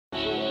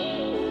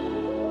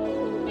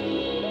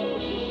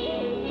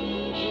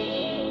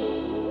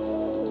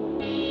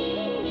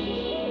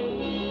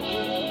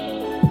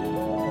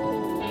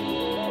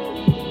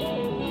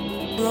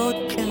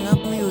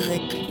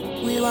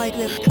like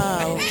this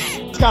cow.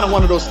 It's kind of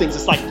one of those things.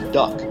 It's like the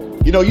duck.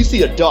 You know, you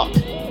see a duck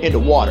in the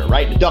water,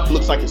 right? The duck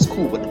looks like it's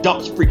cool, but the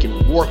duck's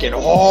freaking working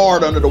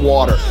hard under the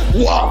water.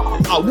 Wow,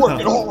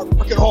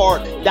 working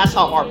hard. That's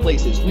how our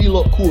place is. We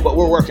look cool, but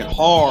we're working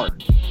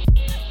hard.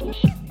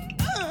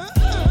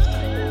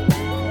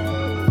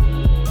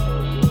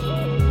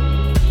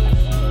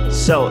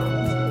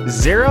 So,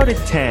 0 to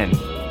 10,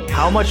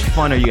 how much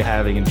fun are you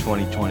having in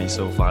 2020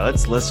 so far?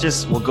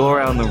 We'll go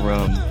around the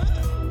room.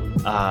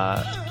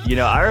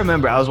 I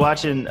remember I was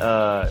watching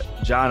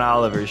John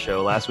Oliver's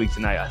show last week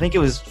tonight. I think it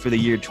was for the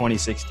year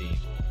 2016.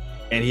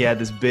 And he had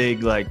this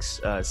big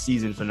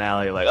season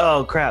finale, like,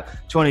 oh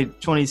crap,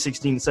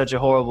 2016 is such a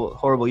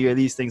horrible year.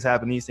 These things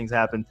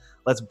happen.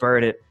 Let's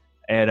burn it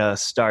and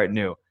start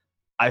new.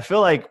 I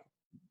feel like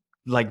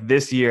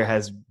this year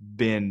has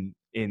been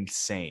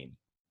insane,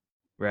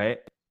 right?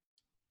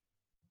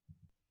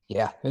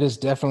 Yeah, it is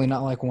definitely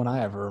not like one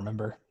I ever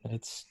remember. I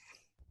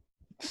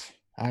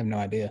have no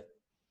idea.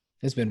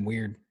 It's been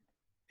weird.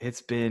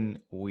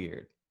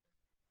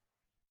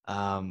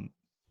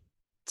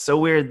 So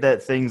weird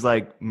that things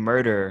like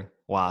murder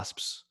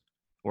wasps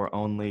were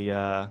only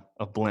a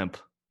blimp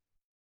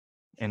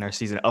in our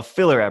season, a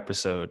filler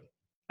episode,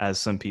 as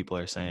some people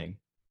are saying,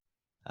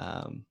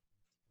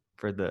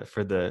 for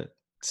the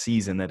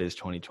season that is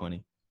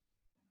 2020.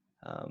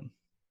 Are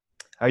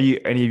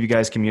any of you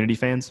guys Community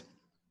fans?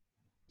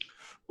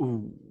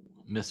 Ooh,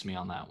 missed me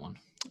on that one.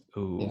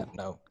 Ooh, yeah,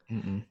 no.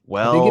 Mm-mm.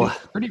 Well, they Well, get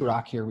 30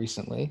 Rock here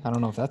recently. I don't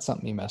know if that's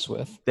something you mess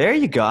with. there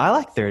you go. I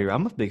like 30 Rock.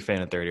 I'm a big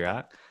fan of 30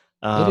 Rock.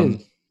 It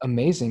is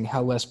amazing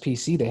how less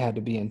PC they had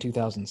to be in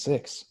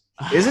 2006.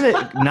 Isn't it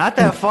not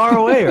that far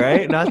away,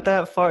 right? Not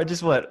that far.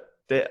 Just what?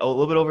 A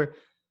little bit over.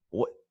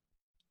 What?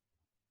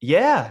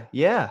 Yeah.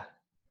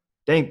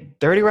 Dang,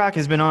 30 Rock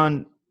has been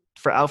out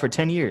for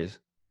 10 years.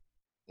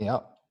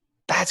 Yep.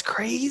 That's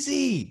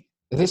crazy.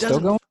 Is it still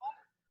going?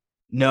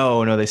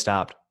 No, they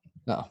stopped.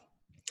 No.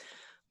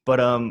 But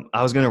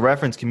I was going to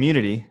reference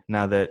Community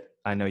now that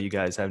I know you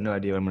guys have no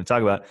idea what I'm going to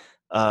talk about.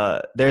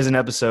 There's an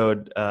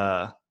episode,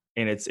 and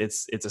it's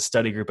a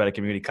study group at a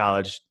community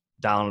college.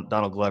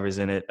 Donald Glover's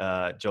in it.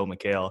 Joe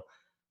McHale,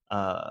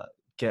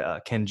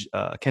 Ken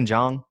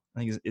Jeong, I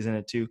think is in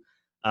it too.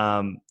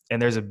 And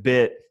there's a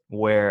bit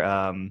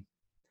where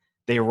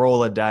they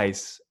roll a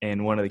dice,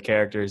 and one of the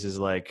characters is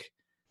like,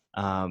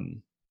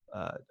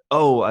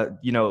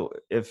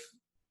 if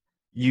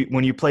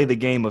when you play the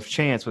game of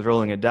chance with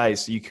rolling a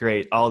dice, you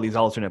create all these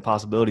alternate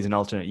possibilities and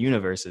alternate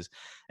universes.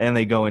 And then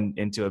they go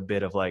into a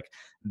bit of like,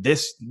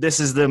 this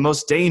is the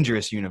most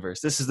dangerous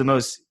universe. This is the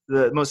most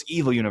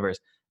evil universe.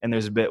 And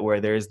there's a bit where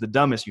there's the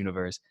dumbest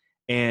universe.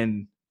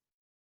 And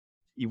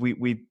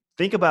we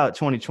think about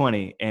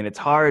 2020, and it's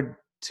hard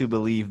to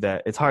believe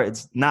that it's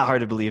not hard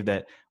to believe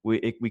that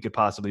we could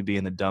possibly be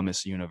in the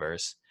dumbest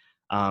universe.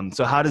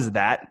 So how does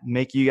that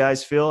make you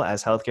guys feel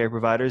as healthcare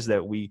providers,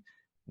 that we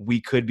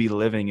could be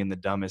living in the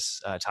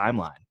dumbest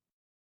timeline?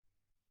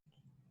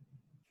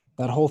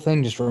 That whole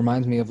thing just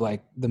reminds me of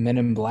like the Men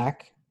in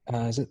Black.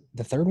 Is it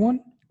the third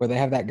one where they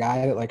have that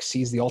guy that like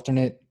sees the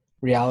alternate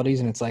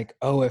realities, and it's like,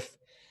 oh, if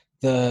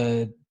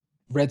the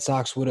Red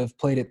Sox would have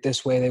played it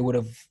this way, they would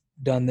have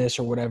done this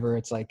or whatever.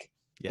 It's like,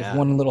 if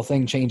one little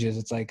thing changes,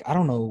 it's like, I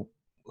don't know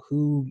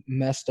who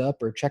messed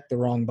up or checked the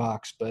wrong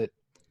box, but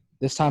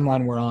this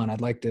timeline we're on,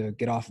 I'd like to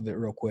get off of it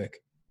real quick.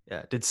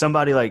 Yeah. Did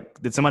somebody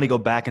go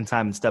back in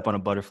time and step on a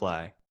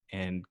butterfly,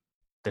 and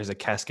there's a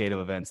cascade of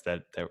events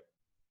that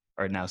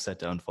are now set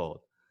to unfold,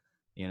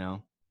 you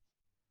know?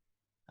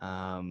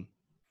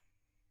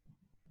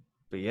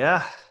 But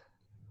yeah.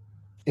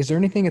 Is there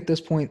anything at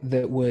this point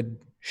that would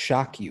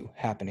shock you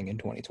happening in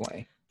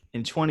 2020?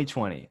 In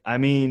 2020, I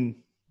mean,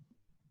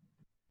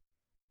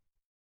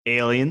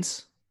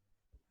 aliens,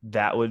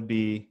 that would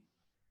be,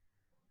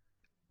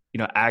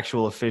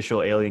 actual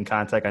official alien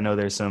contact. I know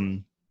there are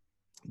some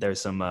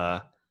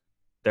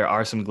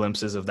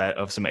glimpses of that,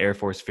 of some Air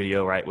Force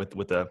video, right,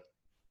 with a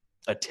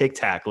Tic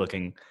Tac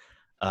looking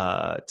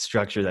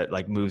structure that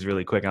like moves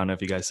really quick. I don't know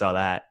if you guys saw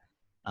that,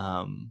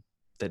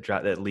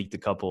 that leaked a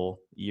couple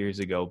years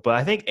ago. But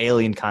I think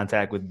alien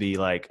contact would be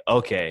like,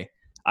 okay,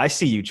 I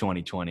see you,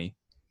 2020.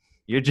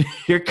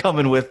 You're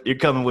coming with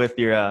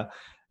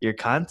your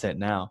content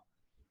now.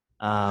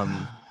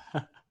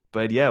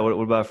 But yeah, what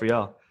about for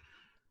y'all?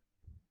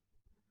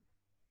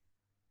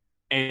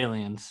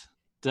 Aliens.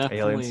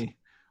 Definitely. Aliens.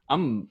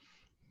 I'm,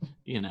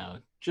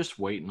 just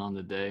waiting on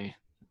the day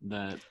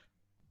that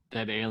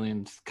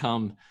aliens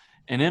come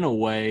and in a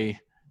way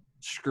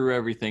screw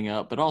everything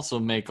up, but also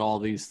make all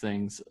these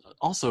things,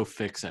 also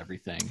fix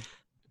everything.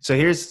 So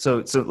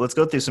let's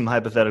go through some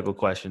hypothetical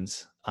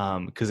questions,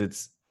 because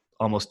it's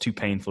almost too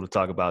painful to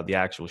talk about the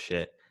actual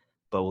shit,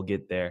 but we'll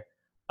get there.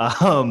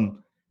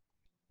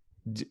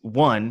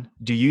 One,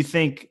 do you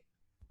think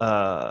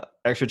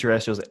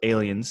extraterrestrials,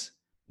 aliens,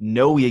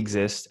 know we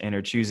exist and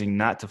are choosing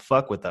not to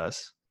fuck with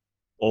us,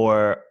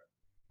 or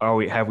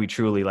have we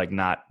truly like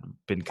not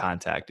been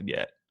contacted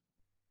yet?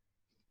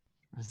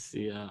 Let's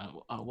see.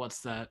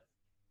 What's that?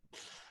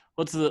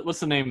 what's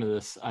the name of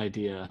this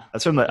idea?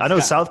 That's from I know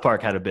South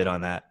Park had a bit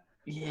on that.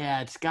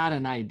 Yeah, it's got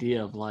an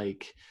idea of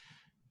like,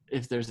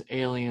 if there's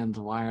aliens,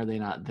 why are they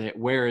not there?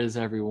 Where is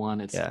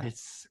everyone?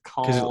 It's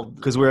called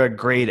because we're a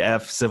grade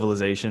F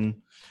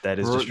civilization that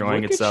is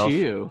destroying itself.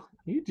 You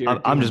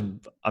I'm just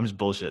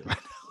bullshit right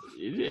now.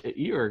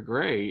 You are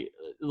great.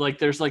 Like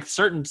there's like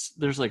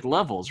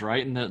levels,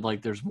 right? And that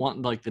like there's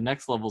one, like the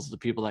next level is the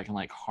people that can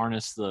like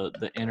harness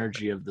the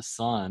energy of the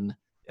sun.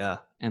 Yeah.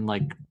 And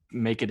like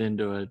make it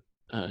into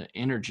a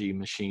energy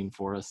machine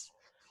for us.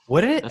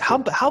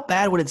 How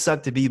bad would it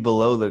suck to be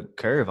below the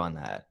curve on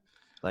that?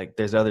 Like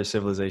there's other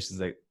civilizations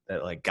that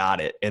like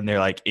got it, and they're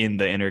like in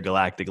the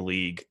intergalactic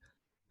league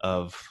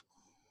of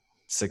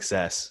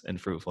success and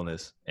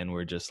fruitfulness, and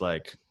we're just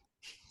like,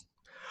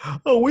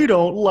 oh, we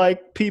don't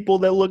like people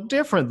that look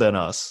different than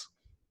us.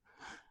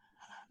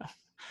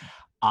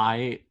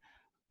 I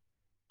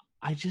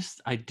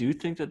do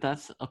think that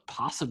that's a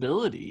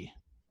possibility.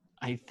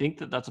 I think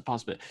that that's a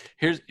possibility.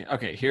 Here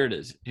it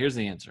is. Here's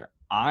the answer.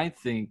 I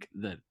think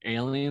that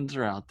aliens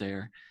are out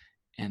there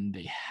and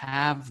they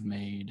have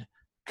made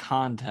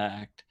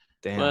contact.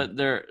 Damn. But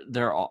they're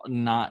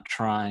not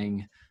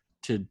trying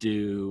to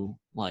do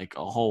like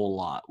a whole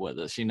lot with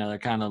us. You know, they're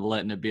kind of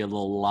letting it be a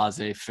little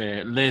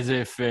laissez-faire.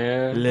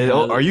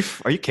 Are you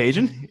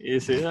Cajun? You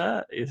see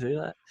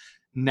that?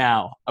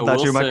 Now, I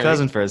thought you were my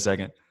cousin for a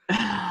second.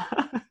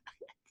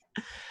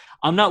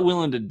 I'm not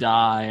willing to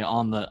die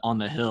on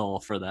the hill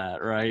for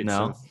that, right?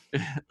 No.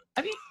 So,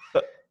 I mean,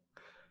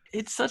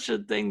 it's such a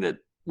thing that.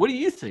 What do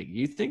you think?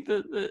 You think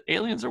that the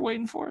aliens are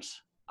waiting for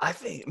us? I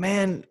think,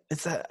 man,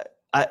 it's that.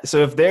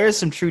 So if there is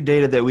some true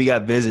data that we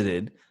got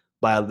visited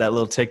by that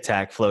little tic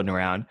tac floating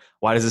around,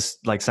 why does this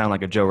like sound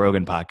like a Joe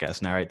Rogan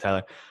podcast now, right,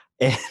 Tyler?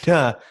 And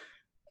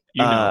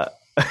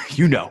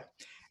you know,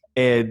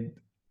 and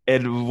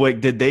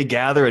like, did they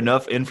gather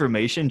enough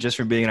information just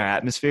from being in our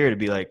atmosphere to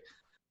be like,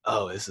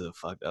 oh, this is a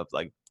fucked up,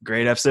 like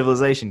grade F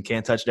civilization,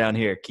 can't touch down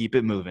here, keep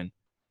it moving.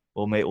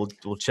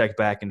 We'll check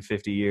back in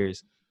 50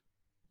 years.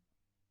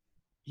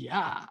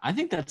 Yeah, I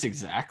think that's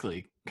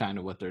exactly kind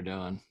of what they're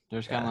doing. They're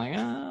just kind of like,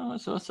 oh,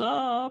 what's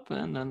up?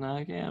 And then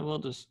like, yeah, we'll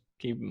just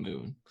keep it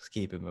moving. Just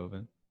keep it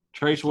moving.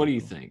 Trace, what do you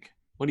think?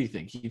 What do you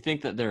think? You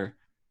think that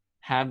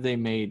have they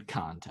made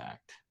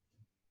contact?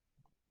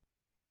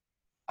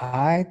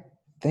 I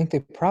think they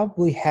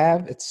probably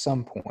have at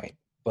some point,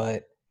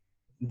 but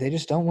they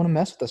just don't want to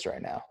mess with us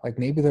right now. Like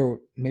maybe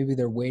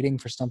they're waiting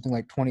for something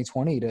like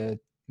 2020 to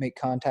make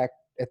contact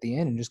at the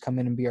end and just come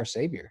in and be our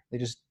savior. They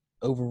just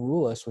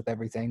overrule us with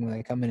everything when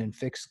they come in and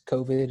fix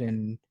COVID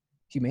and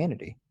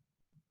humanity.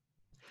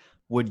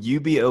 Would you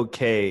be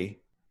okay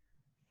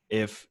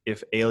if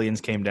aliens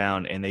came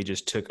down and they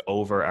just took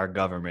over our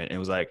government and it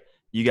was like,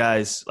 you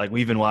guys, like,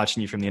 we've been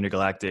watching you from the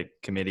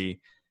Intergalactic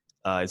Committee.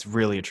 It's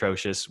really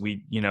atrocious.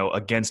 We,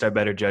 against our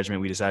better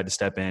judgment, we decided to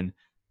step in,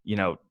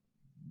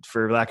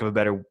 for lack of a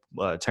better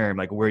term,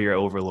 like, we're your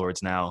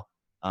overlords now.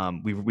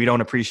 We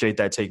don't appreciate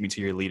that take me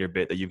to your leader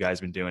bit that you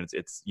guys been doing.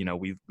 It's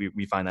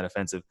we find that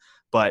offensive.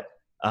 But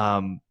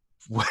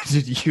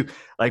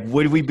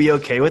would we be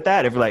okay with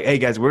that if we're like, hey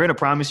guys, we're gonna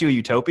promise you a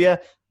utopia,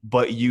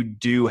 but you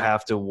do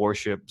have to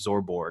worship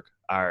Zorborg,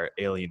 our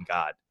alien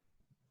god?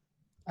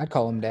 I'd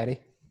call him daddy.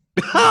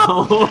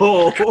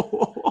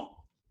 Oh.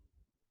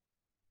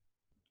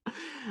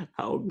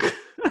 How good.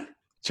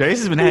 Trace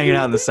has been hanging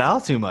out in the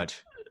South too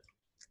much.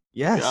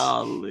 Yes.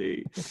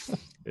 Golly.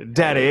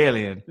 Daddy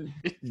alien.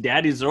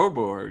 Daddy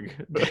Zorborg.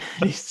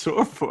 Daddy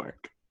Zorborg.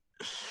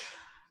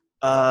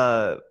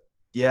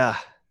 Yeah.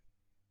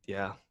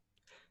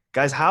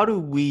 Guys, how do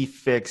we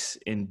fix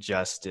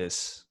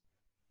injustice?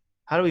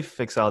 How do we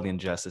fix all the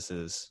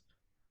injustices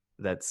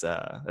that's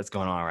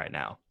going on right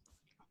now?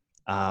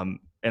 And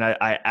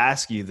I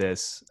ask you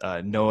this,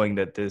 knowing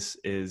that this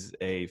is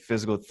a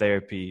physical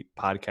therapy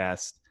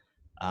podcast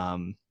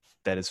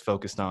that is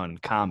focused on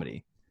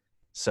comedy.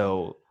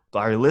 So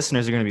our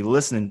listeners are going to be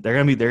listening. They're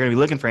going to be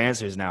looking for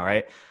answers now,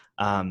 right?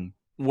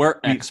 We're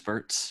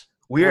experts.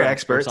 We're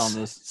experts on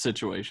this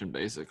situation,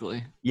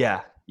 basically.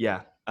 Yeah.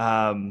 It's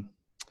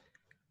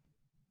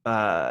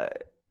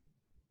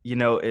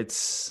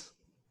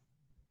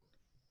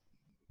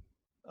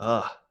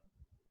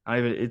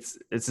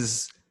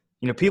this,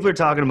 people are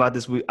talking about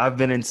this. I've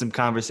been in some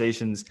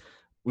conversations.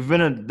 We've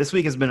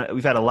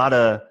had a lot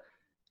of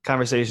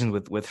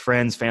conversations with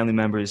friends, family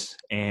members,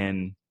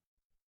 and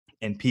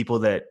people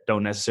that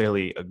don't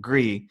necessarily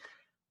agree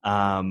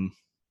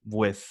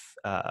with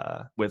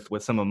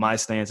some of my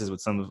stances,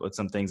 with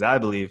some things I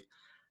believe.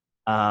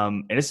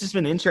 And it's just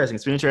been interesting.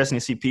 It's been interesting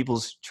to see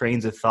people's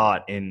trains of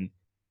thought in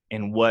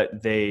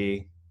what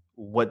they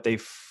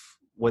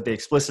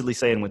explicitly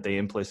say and what they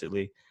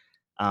implicitly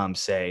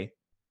say.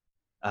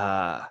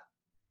 I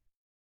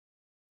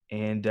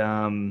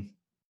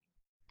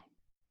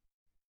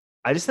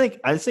just think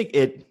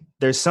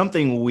there's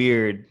something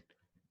weird.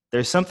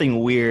 There's something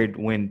weird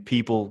when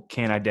people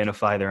can't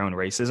identify their own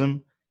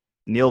racism.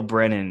 Neil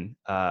Brennan,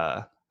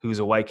 who's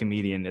a white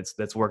comedian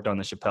that's worked on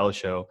the Chappelle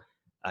Show,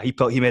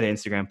 he made an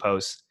Instagram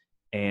post,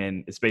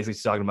 And it's basically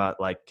talking about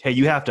like, hey,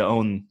 you have to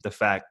own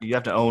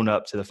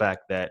up to the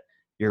fact that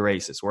you're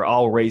racist. We're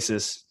all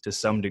racist to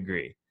some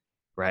degree,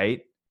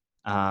 right?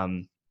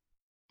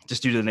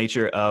 Just due to the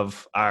nature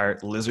of our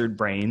lizard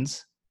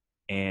brains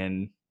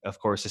and of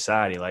course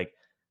society. Like,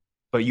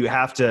 but you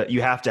have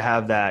to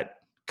have that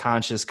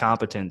conscious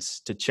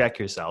competence to check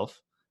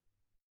yourself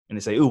and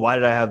to say, ooh, why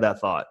did I have that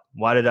thought?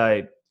 Why did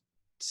I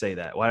say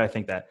that? Why did I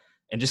think that?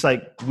 And just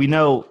like we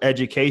know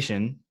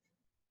education,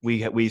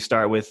 we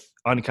start with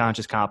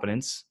unconscious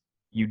competence.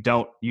 You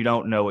don't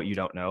know what you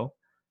don't know.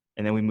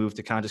 And then we move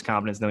to conscious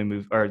competence. Then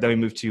we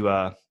move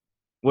to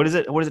what is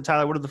it,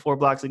 Tyler? What are the 4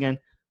 blocks again?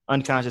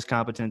 Unconscious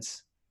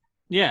competence.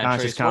 Yeah,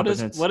 conscious Trace.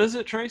 competence. What is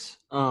it, Trace?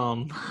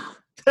 you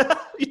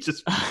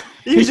just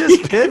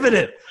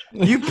pivoted.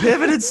 You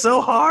pivoted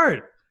so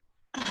hard.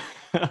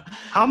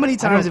 How many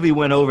times have we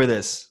went over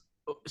this?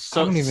 I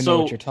don't even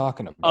know what you're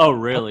talking about. Oh,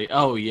 really?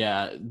 Oh,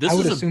 yeah. I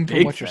would assume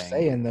from what thing. you're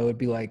saying, though, it'd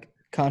be like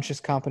conscious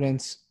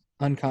competence,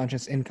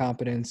 unconscious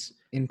incompetence,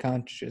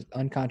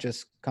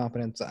 unconscious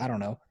competence. I don't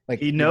know. Like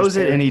he knows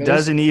it, and he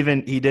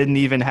didn't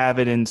even have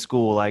it in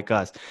school like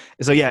us.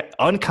 So yeah,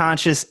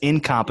 unconscious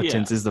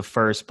incompetence is the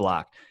first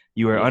block.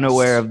 You are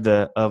unaware of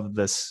the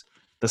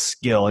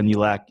skill, and you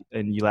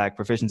lack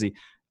proficiency.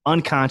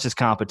 Unconscious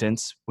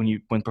competence,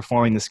 when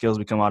performing the skills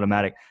become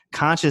automatic.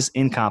 Conscious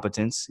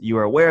incompetence, you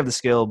are aware of the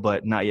skill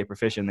but not yet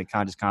proficient. The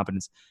conscious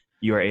competence,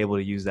 you are able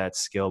to use that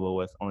skill but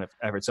with only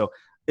effort. So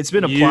it's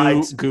been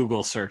applied.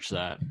 Google search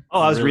that.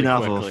 Oh, I was reading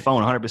off of a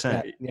phone,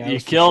 100%. You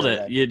killed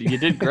it. You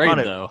did great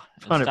though.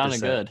 It sounded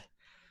good.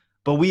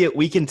 But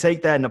we can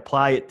take that and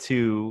apply it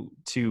to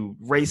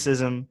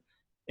racism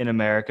in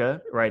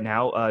America right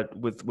now.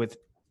 With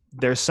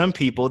there's some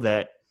people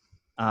that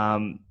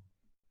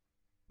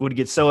would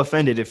get so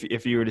offended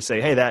if you were to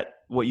say, hey, that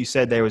what you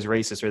said there was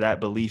racist, or that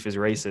belief is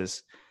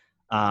racist,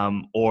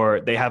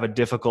 or they have a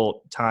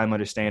difficult time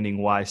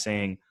understanding why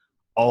saying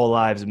all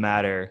lives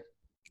matter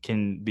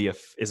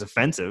is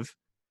offensive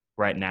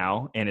right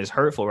now and is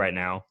hurtful right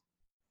now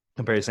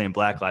compared to saying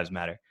Black Lives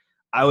Matter.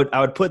 I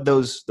would put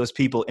those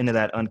people into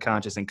that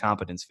unconscious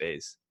incompetence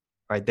phase,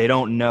 right? They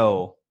don't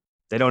know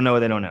what they don't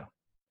know,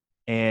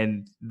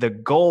 and the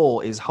goal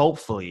is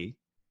hopefully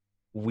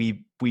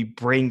we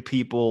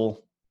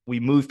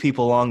move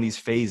people along these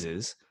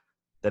phases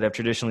that have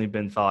traditionally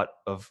been thought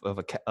of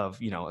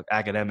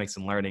academics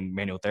and learning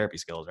manual therapy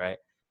skills, right?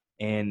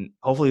 And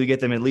hopefully we get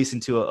them at least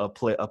into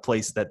a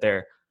place that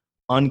they're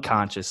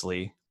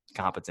unconsciously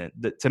competent.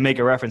 To make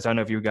a reference, I don't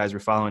know if you guys were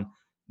following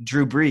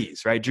Drew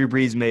Brees, right? Drew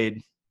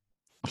Brees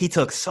he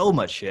took so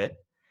much shit,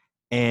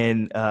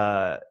 and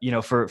for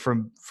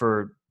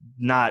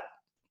not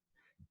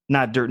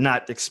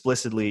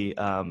explicitly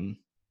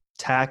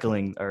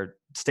tackling or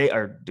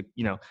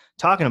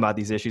talking about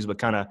these issues, but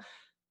kind of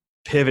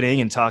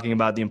pivoting and talking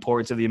about the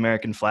importance of the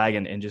American flag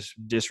and just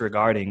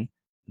disregarding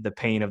the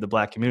pain of the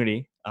Black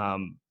community,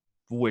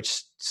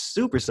 which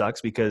super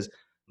sucks because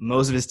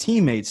most of his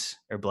teammates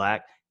are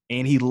Black,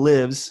 and he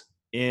lives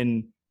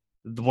in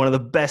one of the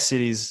best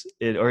cities,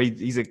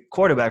 he's a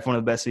quarterback for one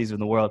of the best cities in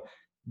the world,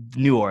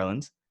 New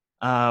Orleans,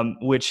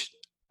 which,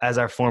 as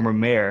our former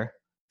mayor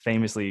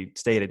famously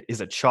stated,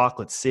 is a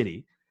chocolate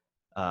city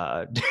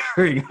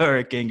during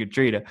Hurricane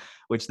Katrina,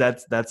 which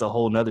that's a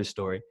whole nother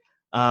story.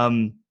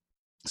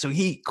 So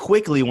he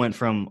quickly went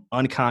from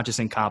unconscious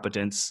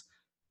incompetence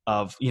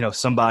of,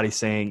 somebody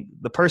saying,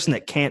 the person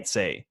that can't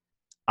say,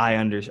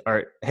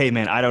 hey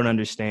man, I don't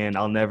understand,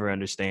 I'll never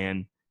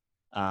understand.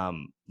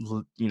 I'm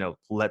going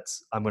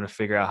to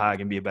figure out how I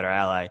can be a better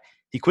ally.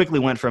 He quickly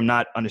went from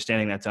not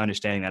understanding that to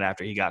understanding that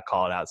after he got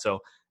called out. So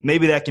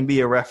maybe that can be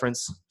a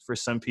reference for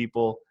some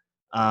people.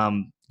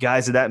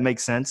 Guys, did that make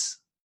sense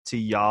to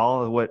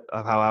y'all? We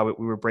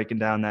were breaking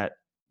down that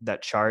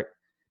chart?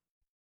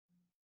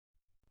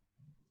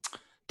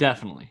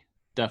 Definitely.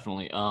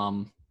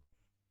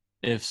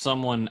 If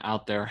someone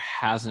out there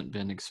hasn't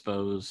been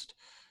exposed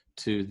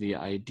to the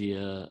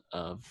idea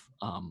of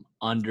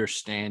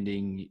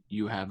understanding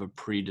you have a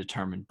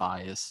predetermined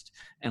bias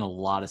in a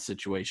lot of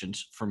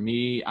situations. For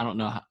me, I don't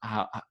know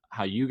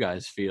how you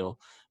guys feel,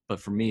 but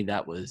for me,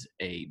 that was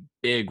a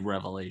big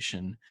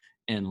revelation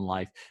in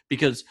life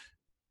because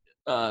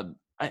I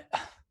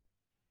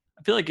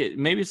feel like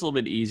maybe it's a little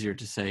bit easier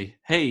to say,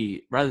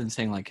 hey, rather than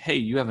saying like, hey,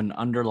 you have an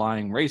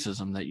underlying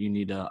racism that you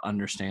need to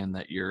understand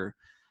that you're,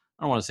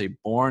 I don't want to say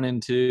born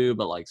into,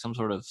 but like some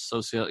sort of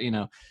to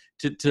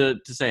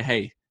say,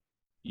 hey,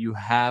 you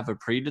have a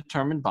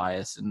predetermined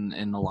bias, and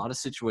in a lot of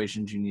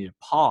situations you need to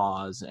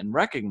pause and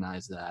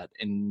recognize that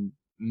and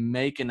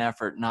make an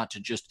effort not to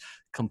just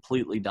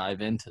completely dive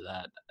into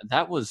that.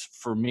 That was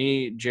for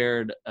me,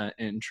 Jared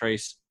and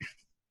Trace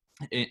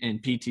in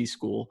PT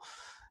school.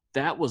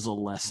 That was a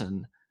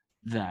lesson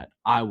that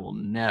I will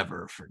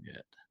never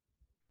forget.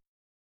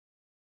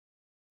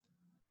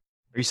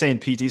 Are you saying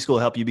PT school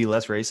helped you be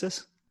less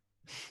racist?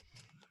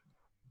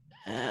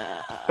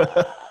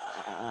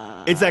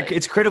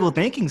 It's critical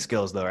thinking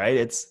skills though, right?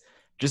 It's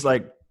just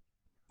like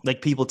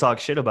people talk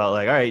shit about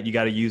like, all right, you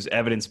got to use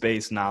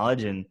evidence-based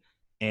knowledge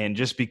and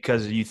just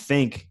because you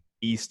think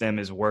e-stem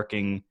is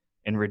working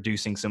and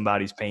reducing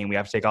somebody's pain. We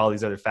have to take all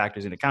these other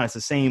factors into account. It's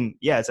the same,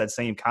 it's that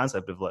same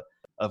concept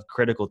of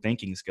critical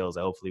thinking skills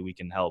that hopefully we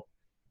can help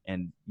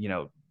and,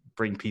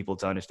 bring people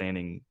to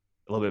understanding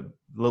a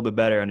little bit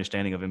better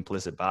understanding of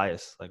implicit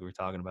bias, like we were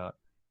talking about.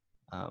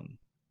 I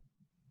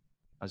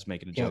was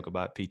making a joke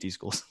about PT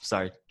schools.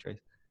 Sorry, Trace.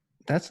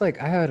 That's like,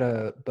 I had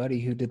a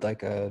buddy who did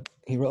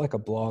he wrote like a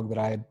blog that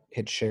I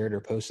had shared or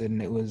posted,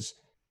 and it was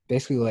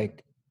basically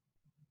like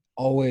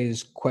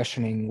always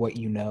questioning what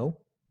you know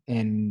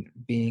and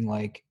being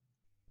like,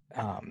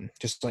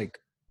 just like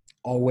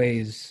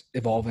always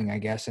evolving, I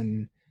guess.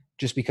 And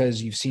just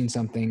because you've seen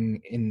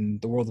something in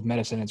the world of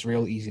medicine, it's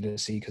real easy to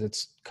see because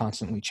it's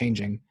constantly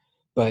changing.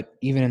 But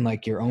even in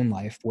like your own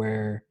life,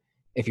 where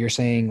if you're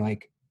saying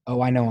like,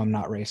 oh, I know I'm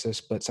not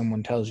racist, but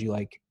someone tells you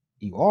like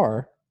you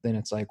are, then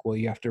it's like, well,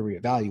 you have to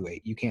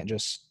reevaluate. You can't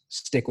just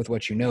stick with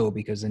what you know,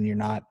 because then you're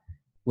not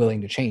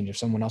willing to change. If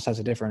someone else has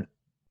a different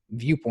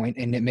viewpoint,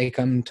 and it may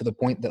come to the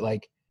point that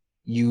like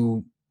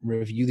you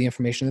review the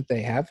information that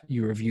they have,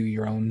 you review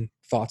your own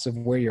thoughts of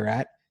where you're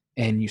at,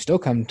 and you still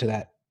come to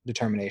that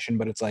determination.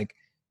 But it's like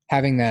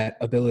having that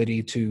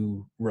ability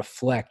to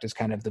reflect is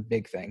kind of the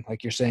big thing.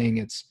 Like you're saying,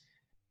 it's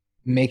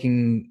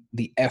making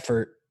the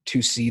effort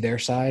to see their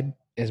side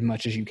as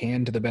much as you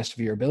can to the best of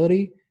your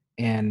ability.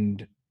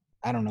 And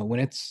I don't know, when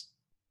it's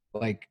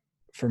like,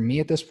 for me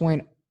at this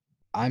point,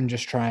 I'm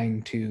just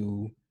trying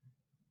to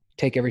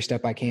take every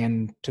step I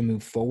can to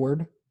move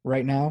forward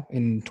right now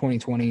in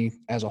 2020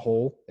 as a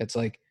whole. It's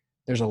like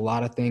there's a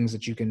lot of things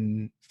that you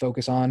can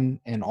focus on,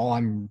 and all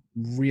I'm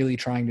really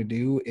trying to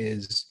do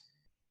is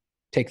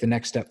take the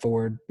next step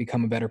forward,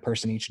 become a better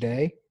person each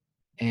day.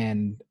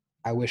 And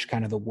I wish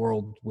kind of the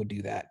world would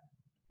do that.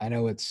 I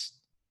know it's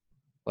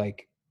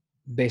like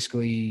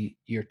basically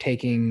you're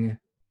taking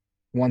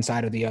one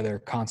side or the other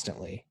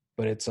constantly,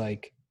 but it's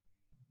like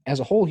as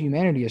a whole,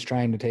 humanity is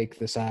trying to take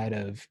the side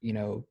of,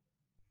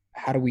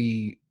 how do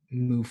we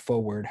move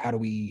forward? How do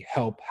we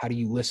help? How do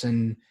you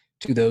listen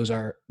to those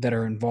that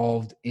are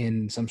involved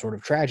in some sort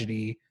of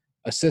tragedy,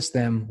 assist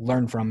them,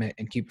 learn from it,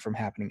 and keep it from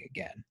happening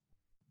again?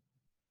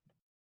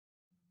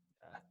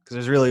 Because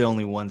there's really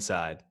only one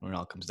side when it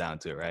all comes down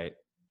to it, right?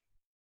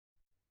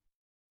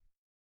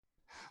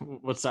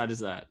 What side is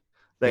that?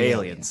 The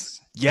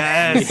aliens.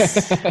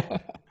 Yes.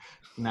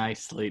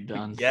 Nicely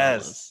done.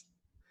 Yes.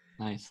 Fellas.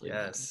 Nicely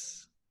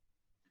yes.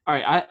 Done. All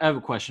right, I have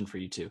a question for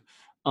you too.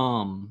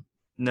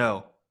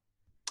 No.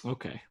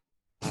 Okay,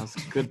 that was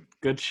a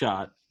good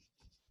shot.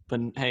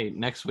 But hey,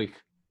 next week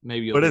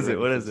maybe you'll. What is it?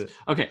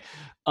 Okay.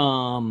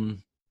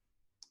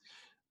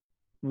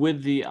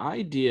 With the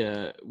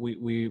idea,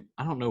 we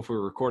I don't know if we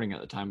were recording at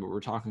the time, but we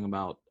were talking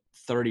about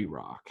 30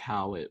 Rock,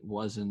 how it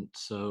wasn't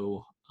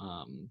so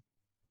I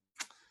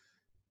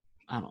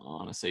don't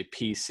want to say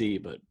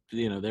PC, but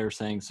they were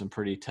saying some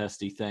pretty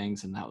testy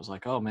things, and that was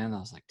like, oh man, that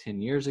was like 10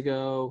 years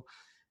ago.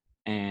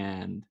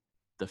 And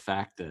the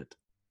fact that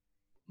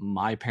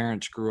my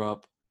parents grew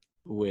up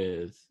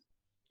with,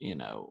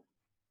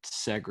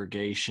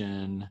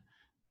 segregation,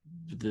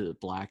 the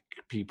black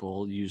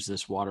people use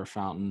this water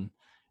fountain,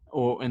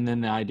 and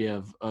then the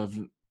idea of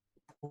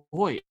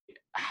boy,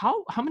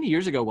 how many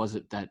years ago was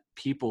it that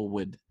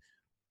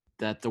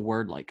that the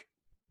word like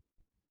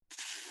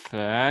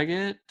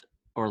faggot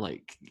or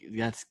like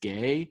that's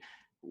gay,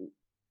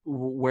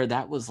 where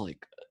that was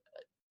like,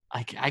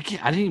 I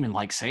didn't even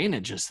like saying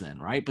it just then,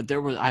 right? But there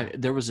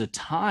was a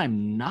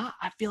time,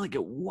 I feel like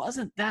it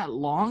wasn't that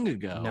long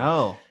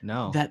ago.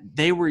 No. That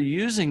they were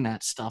using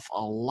that stuff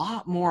a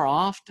lot more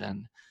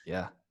often.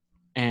 Yeah.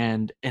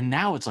 And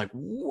now it's like,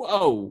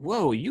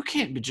 whoa, you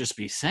can't just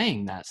be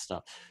saying that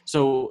stuff.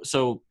 So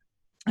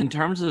in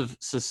terms of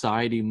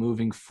society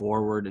moving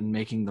forward and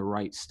making the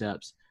right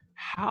steps,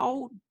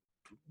 how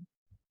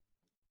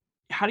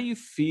do you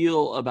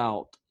feel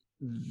about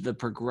the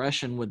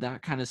progression with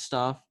that kind of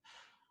stuff?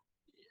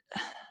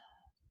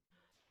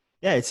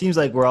 Yeah, it seems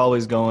like we're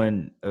always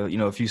going,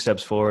 a few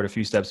steps forward, a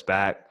few steps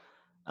back.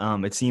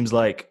 It seems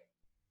like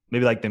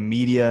maybe like the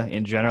media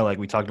in general, like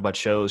we talked about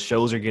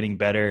shows are getting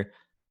better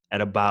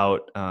at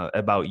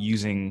about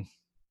using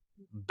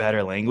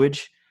better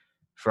language.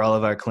 For all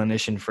of our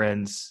clinician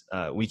friends,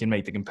 we can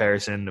make the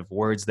comparison of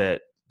words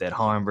that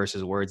harm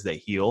versus words that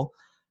heal,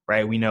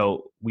 right? We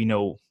know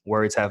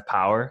words have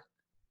power,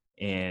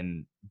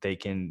 and they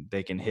can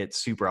hit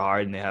super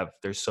hard, and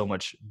there's so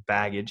much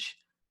baggage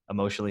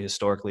emotionally,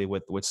 historically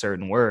with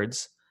certain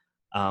words,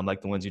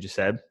 like the ones you just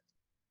said,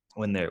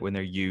 when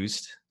they're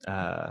used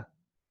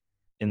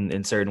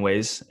in certain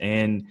ways.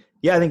 And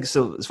yeah, I think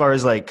so. As far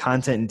as like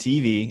content and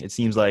TV, it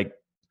seems like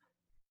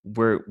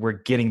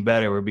we're getting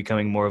better. We're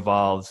becoming more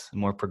evolved,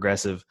 more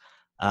progressive.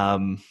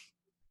 In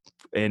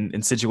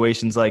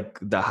situations like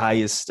the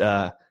highest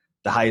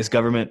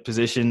government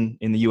position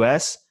in the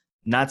U.S.,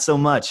 not so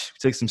much. We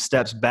took some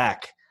steps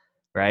back,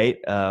 right?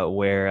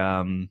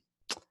 Where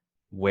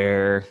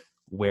we're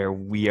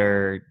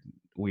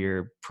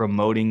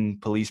promoting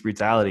police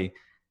brutality,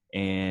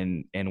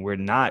 and we're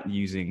not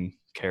using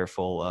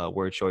careful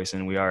word choice,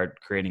 and we are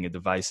creating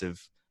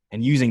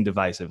using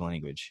divisive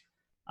language.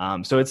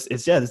 So it's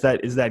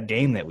that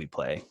game that we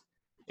play.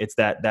 It's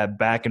that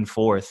back and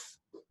forth,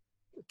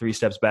 3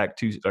 steps back,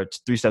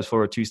 3 steps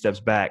forward, 2 steps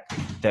back,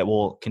 that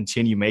will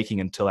continue making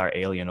until our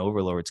alien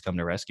overlords come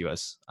to rescue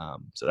us.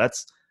 So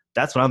that's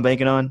what I'm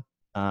banking on.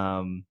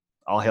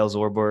 All hail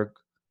Zorborg.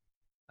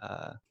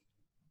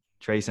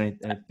 Trace, anything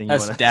you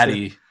That's want to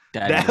Daddy say?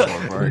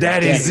 Zorborg.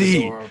 Daddy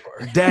Z.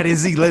 Zorborg. Daddy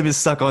Z, let me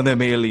suck on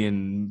them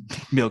alien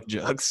milk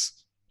jugs.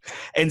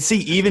 And see,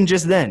 even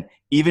just then,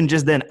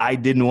 I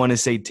didn't want to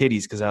say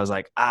titties because I was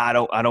like, I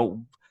don't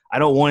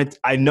want it.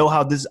 I know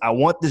how I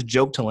want this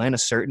joke to land a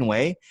certain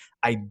way.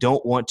 I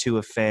don't want to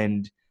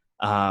offend.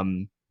 I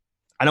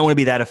don't want to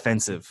be that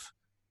offensive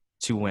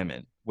to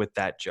women with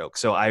that joke.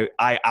 So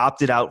I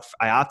opted out.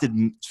 I opted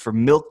for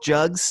milk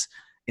jugs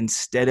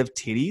instead of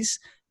titties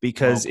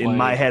because in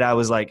my head I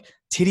was like,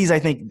 titties, I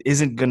think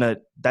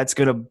that's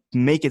gonna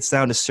make it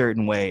sound a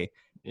certain way.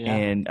 Yeah.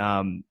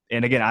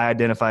 And again, I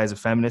identify as a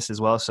feminist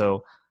as well.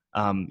 So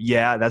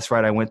yeah, that's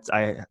right.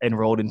 I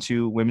enrolled in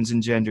 2 women's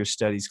and gender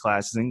studies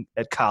classes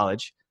at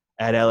college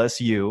at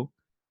LSU.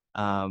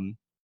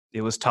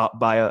 It was taught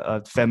by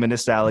a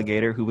feminist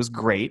alligator who was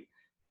great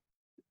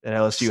at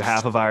LSU.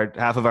 Half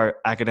of our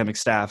academic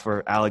staff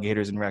were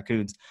alligators and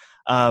raccoons.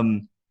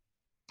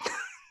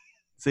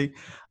 See,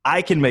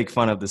 I can make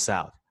fun of the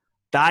South.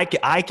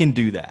 I can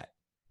do that.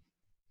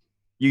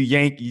 A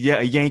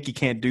Yankee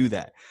can't do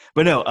that.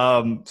 But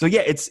no, so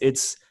yeah,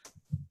 it's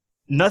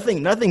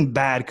nothing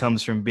bad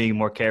comes from being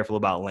more careful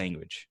about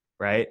language,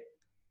 right?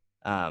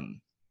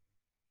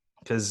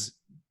 Because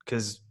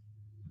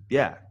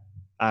yeah,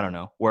 I don't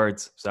know,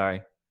 words.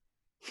 Sorry,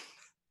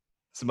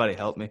 somebody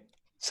help me.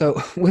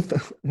 So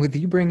with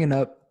you bringing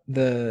up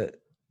the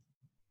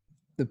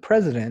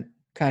president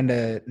kind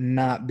of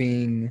not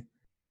being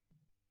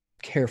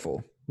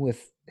careful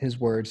with his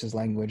words, his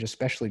language,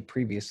 especially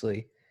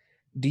previously,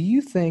 do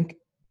you think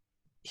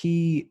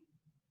he,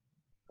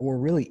 or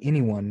really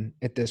anyone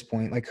at this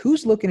point, like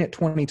who's looking at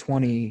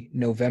 2020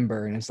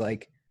 November and is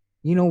like,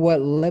 you know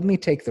what, let me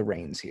take the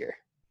reins here?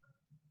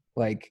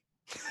 Like,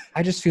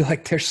 I just feel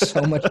like there's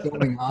so much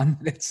going on.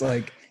 It's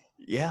like,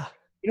 yeah,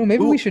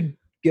 maybe we should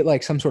get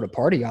like some sort of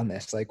party on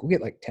this. Like we'll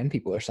get like 10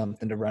 people or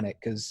something to run it.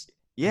 Cause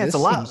yeah, it's a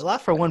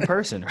lot for one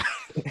person.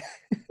 Right?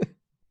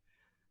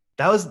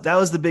 That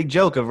was the big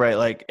joke of, right.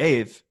 Like,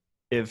 hey,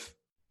 if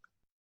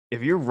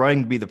you're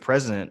running to be the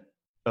president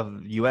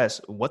of the U.S.,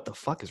 what the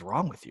fuck is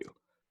wrong with you?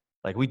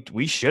 Like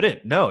we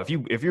shouldn't. No, if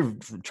you're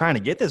trying to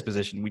get this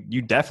position,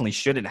 you definitely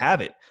shouldn't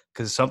have it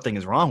because something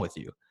is wrong with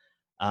you.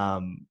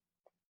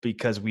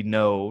 Because we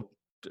know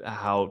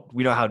how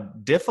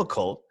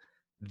difficult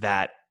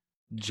that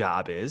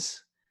job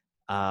is.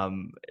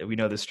 We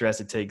know the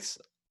stress it takes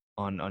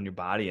on your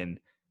body, and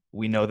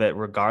we know that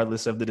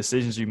regardless of the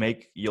decisions you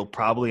make, you'll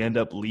probably end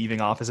up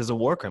leaving office as a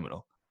war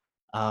criminal.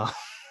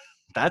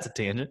 That's a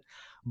tangent,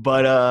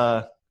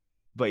 but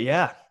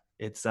yeah,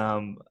 it's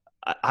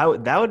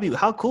that would be,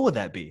 how cool would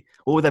that be?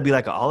 What would that be,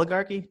 like an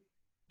oligarchy,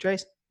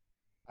 Trace?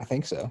 I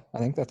think so. I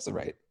think that's the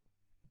right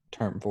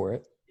term for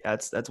it. Yeah,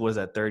 that's what is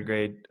that, 3rd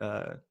grade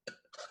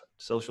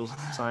social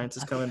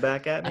sciences coming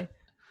back at me?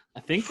 I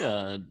think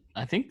the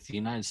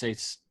United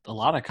States, a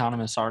lot of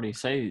economists already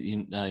say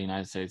the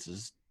United States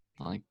is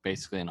like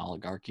basically an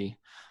oligarchy.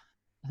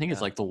 I think it's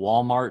like the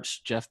Walmarts,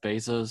 Jeff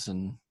Bezos,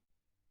 and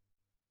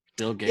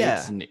Bill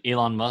Gates and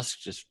Elon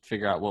Musk just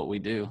figure out what we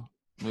do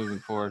moving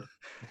forward.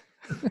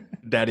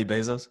 Daddy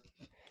Bezos.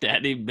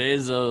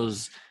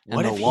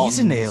 What if he's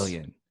an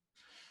alien?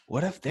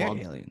 What if they're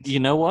aliens? You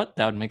know what?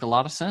 That would make a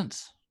lot of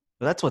sense.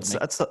 Well,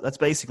 that's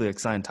basically like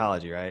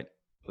Scientology, right?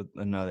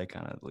 No, they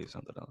kind of believe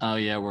something else. Oh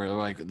yeah, we're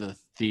like the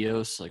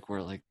Theos, like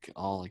we're like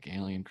all like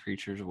alien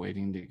creatures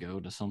waiting to go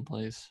to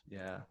someplace.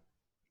 Yeah,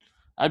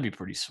 that'd be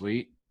pretty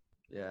sweet.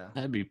 Yeah,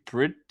 that'd be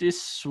pretty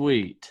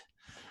sweet.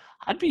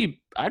 I'd be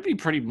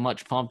pretty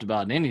much pumped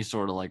about any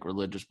sort of like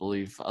religious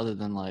belief, other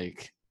than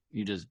like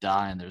you just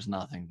die and there's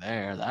nothing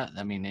there.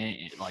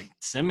 Like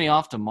send me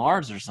off to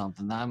Mars or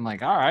something. I'm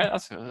like, all right,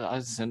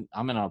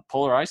 I'm in a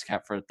polar ice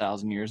cap for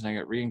 1,000 years and I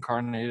get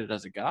reincarnated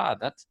as a god.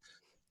 That's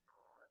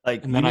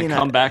like, and then I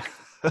come back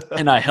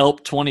and I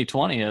help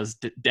 2020 as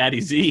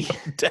Daddy Z.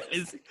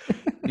 Daddy Z.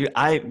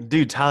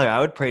 Dude, Tyler, I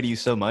would pray to you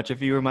so much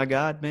if you were my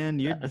god, man.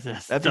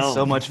 That'd be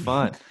so much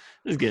fun.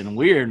 It's getting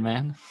weird,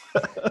 man.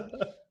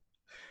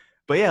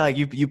 But yeah, like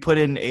you put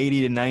in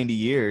 80 to 90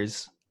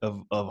 years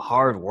of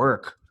hard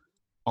work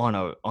on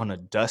a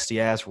dusty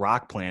ass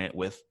rock planet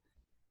with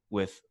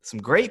some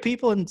great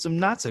people and some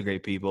not so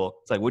great people.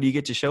 It's like, what do you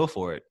get to show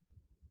for it?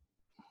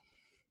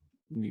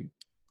 You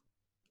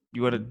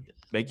want to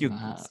make you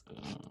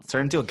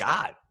turn into a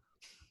god?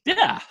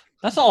 Yeah,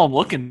 that's all I'm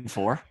looking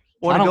for.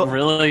 I don't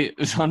really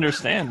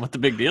understand what the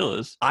big deal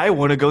is. I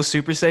want to go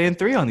Super Saiyan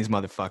 3 on these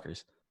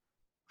motherfuckers.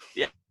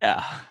 Yeah.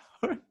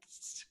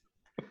 That's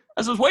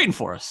what's waiting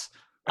for us.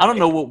 I don't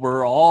know what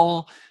we're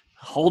all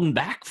holding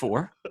back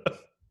for.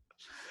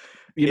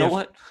 You know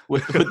what?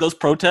 With those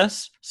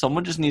protests,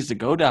 someone just needs to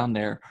go down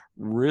there,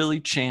 really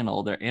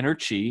channel their inner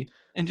chi,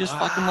 and just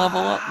fucking level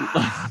up.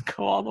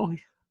 Go all the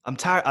way. I'm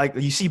tired. Like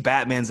you see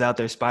Batman's out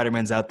there,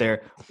 Spider-Man's out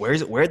there. Where are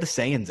the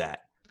Saiyans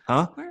at?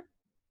 Huh? Where?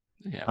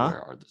 Yeah, Huh?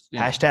 where are the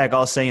yeah. Hashtag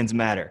all Saiyans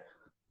matter.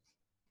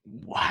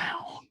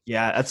 Wow.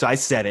 Yeah, that's I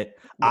said it.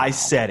 Wow. I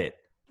said it.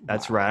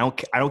 That's Wow.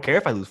 right. I don't care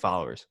if I lose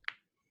followers.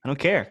 I don't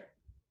care.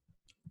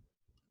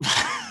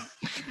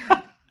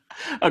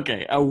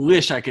 Okay, I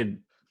wish I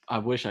could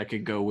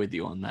go with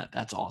you on that.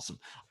 That's awesome.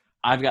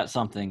 I've got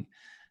something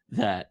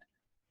that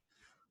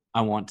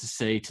I want to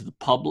say to the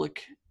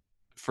public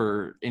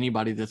for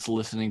anybody that's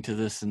listening to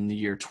this in the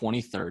year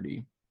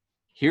 2030.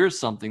 Here's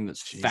something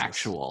that's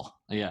factual.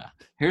 Yeah.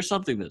 Here's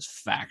something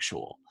that's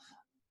factual.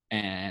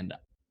 And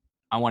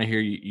I want to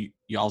hear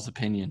y'all's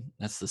opinion.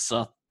 That's the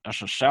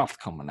South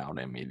coming out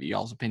at me.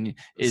 Y'all's opinion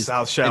is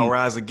South shall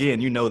rise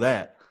again. You know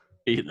that.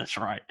 Yeah, that's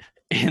right.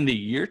 In the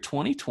year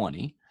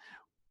 2020,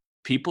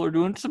 people are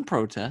doing some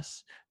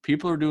protests.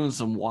 People are doing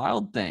some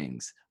wild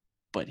things.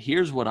 But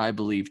here's what I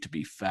believe to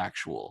be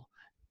factual.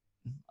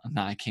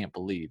 Now, I can't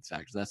believe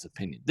factual. That's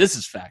opinion. This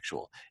is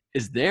factual.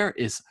 There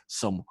is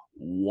some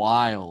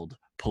wild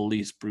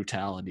police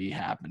brutality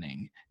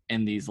happening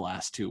in these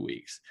last 2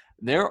 weeks.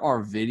 There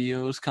are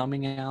videos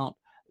coming out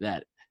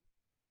that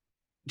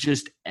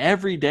just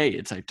every day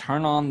it's like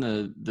turn on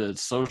the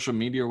social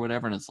media or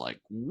whatever, and it's like,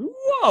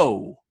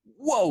 whoa,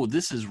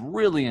 this is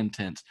really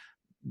intense.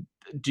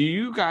 Do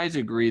you guys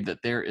agree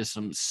that there is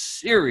some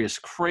serious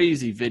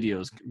crazy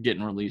videos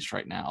getting released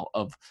right now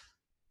of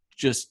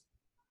just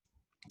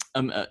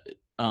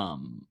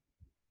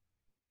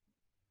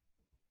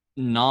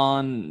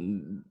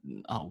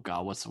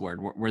what's the word,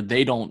 where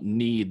they don't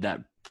need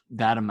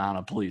that amount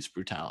of police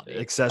brutality,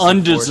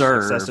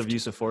 excessive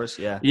use of force,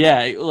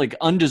 yeah, like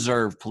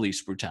undeserved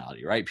police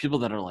brutality, right? People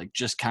that are like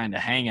just kind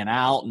of hanging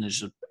out and it's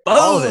just boom.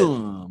 All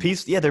of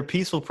it. They're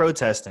peaceful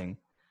protesting,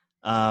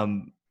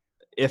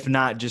 if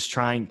not just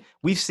trying.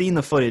 We've seen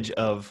the footage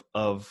of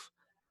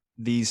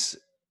these,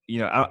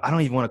 I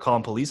don't even want to call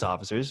them police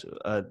officers,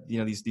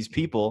 these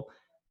people,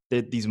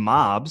 these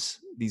mobs,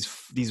 these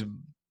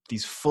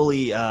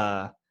fully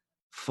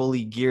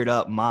geared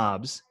up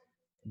mobs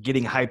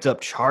getting hyped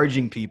up,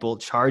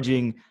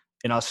 charging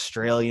an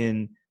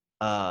Australian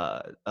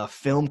a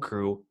film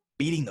crew,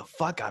 beating the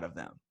fuck out of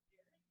them.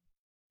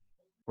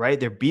 Right?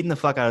 They're beating the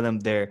fuck out of them.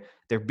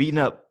 They're beating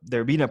up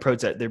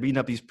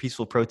these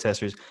peaceful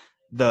protesters.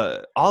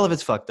 All of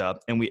it's fucked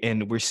up, and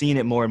we're seeing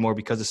it more and more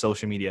because of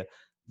social media.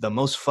 The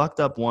most fucked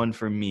up one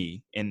for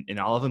me, and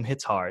all of them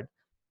hits hard,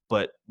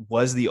 but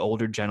was the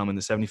older gentleman,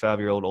 the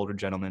 75-year-old older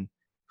gentleman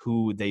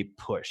who they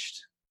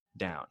pushed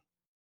down.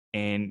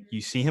 And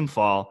you see him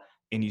fall,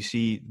 and you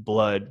see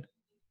blood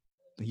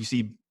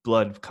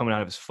coming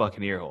out of his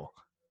fucking ear hole,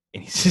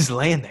 and he's just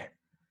laying there.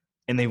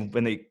 And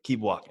they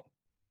keep walking,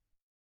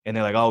 and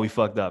they're like, "Oh, we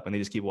fucked up," and they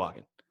just keep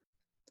walking.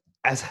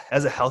 As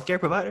a healthcare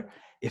provider,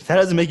 if that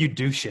doesn't make you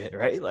do shit,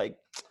 right? Like,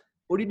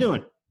 what are you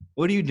doing?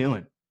 What are you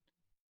doing?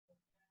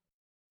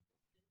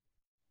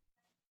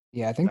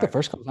 Yeah, I think the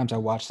first couple times I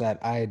watched that,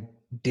 I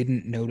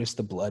didn't notice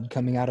the blood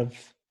coming out of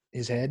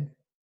his head.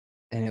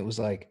 And it was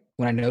like,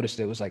 when I noticed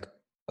it, was like,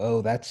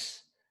 oh,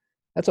 that's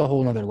a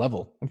whole nother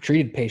level. I've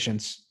treated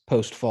patients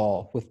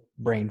post-fall with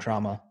brain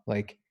trauma,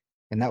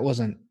 and that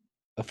wasn't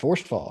a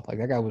forced fall. Like,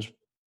 that guy was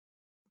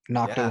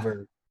knocked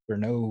over for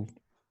no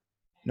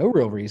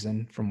real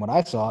reason from what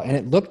I saw. And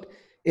it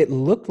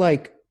looked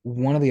like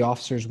one of the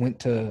officers went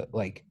to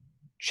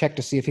check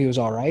to see if he was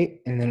all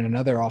right. And then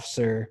another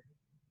officer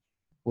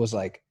was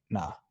like,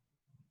 nah,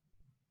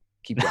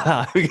 keep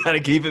going. We got to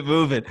keep it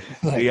moving.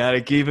 We got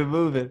to keep it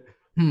moving.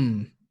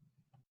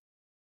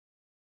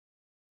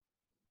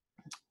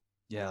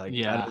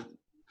 Yeah.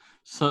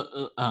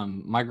 So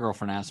my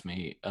girlfriend asked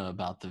me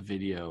about the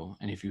video.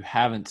 And if you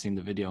haven't seen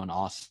the video in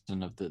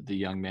Austin of the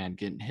young man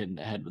getting hit in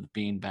the head with a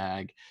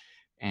beanbag,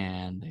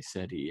 and they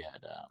said he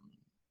had,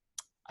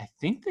 I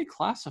think they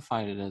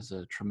classified it as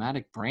a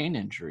traumatic brain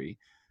injury.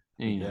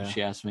 And,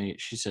 she asked me,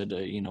 she said,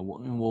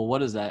 well, what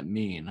does that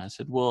mean? I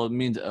said, well, it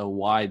means a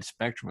wide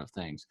spectrum of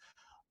things.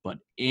 But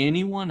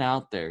anyone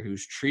out there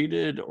who's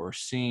treated or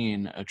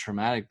seen a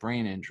traumatic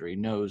brain injury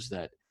knows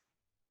that,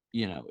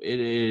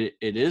 it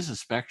is a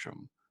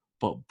spectrum.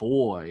 But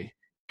boy,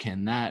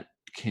 there's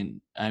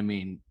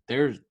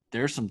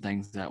some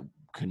things that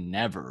could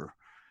never.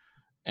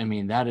 I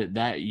mean,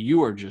 that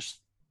you are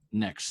just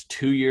next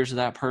 2 years of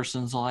that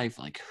person's life.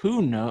 Like,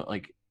 who knows?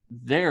 Like,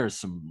 there's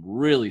some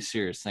really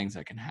serious things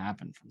that can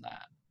happen from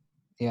that.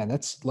 Yeah,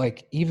 that's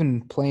like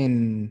even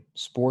playing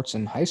sports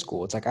in high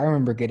school. It's like I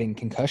remember getting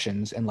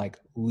concussions and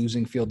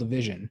losing field of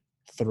vision,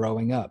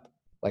 throwing up,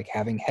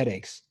 having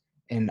headaches.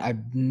 And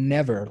I've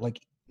never,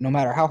 no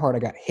matter how hard I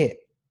got hit,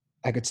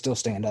 I could still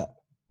stand up.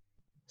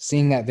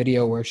 Seeing that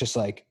video where it's just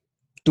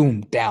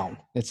boom, down.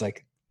 It's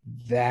like,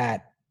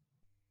 that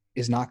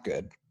is not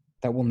good.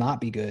 That will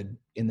not be good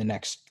in the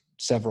next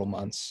several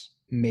months,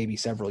 maybe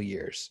several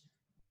years.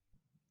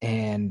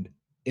 And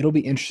it'll be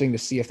interesting to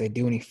see if they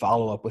do any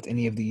follow-up with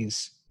any of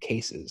these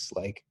cases.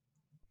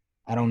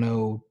 I don't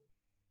know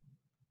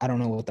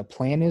what the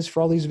plan is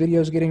for all these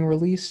videos getting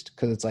released,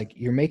 because it's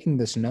you're making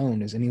this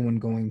known. Is anyone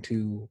going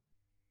to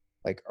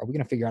Like, are we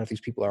going to figure out if these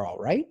people are all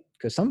right?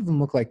 Because some of them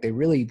look like they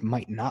really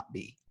might not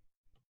be.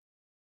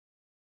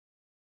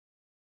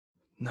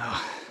 No,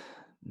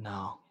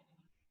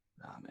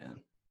 man.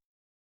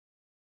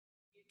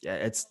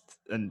 Yeah,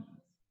 and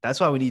that's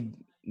why we need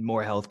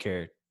more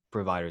healthcare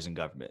providers in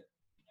government.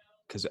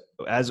 Because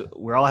as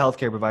we're all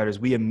healthcare providers,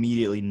 we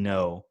immediately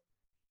know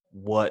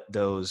what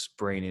those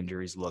brain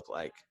injuries look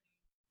like.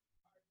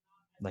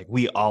 Like,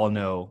 we all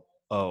know,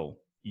 oh,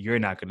 you're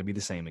not going to be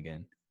the same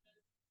again.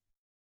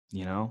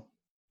 You know?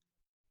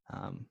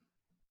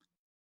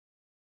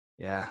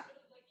 Yeah.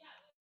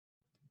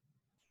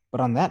 But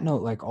on that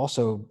note, like,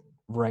 also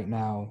right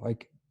now,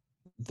 like,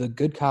 the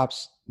good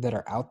cops that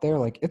are out there,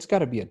 like, it's got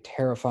to be a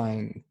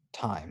terrifying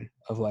time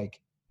of, like,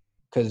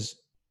 because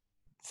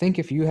think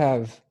if you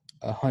have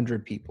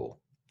 100 people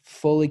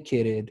fully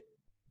kitted,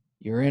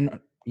 you're in,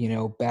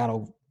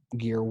 battle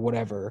gear,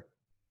 whatever,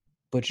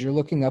 but you're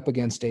looking up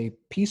against a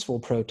peaceful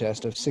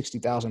protest of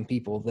 60,000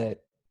 people that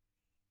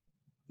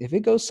if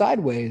it goes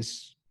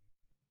sideways,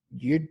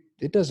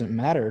 it doesn't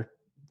matter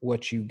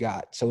what you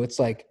got. So it's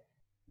like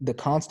the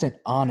constant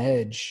on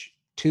edge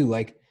too.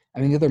 Like, I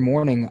mean, the other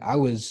morning I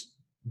was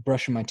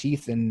brushing my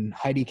teeth and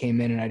Heidi came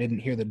in and I didn't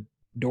hear the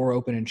door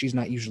open, and she's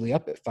not usually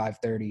up at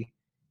 5:30.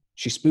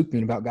 She spooked me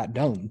and about got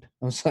domed.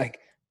 I was like,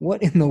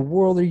 what in the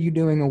world are you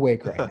doing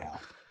awake right now?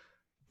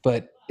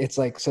 But it's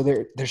like, so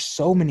there's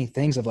so many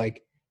things of,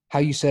 like, how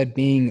you said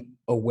being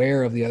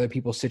aware of the other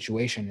people's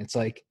situation. It's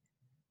like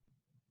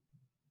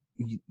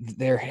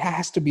there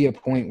has to be a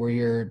point where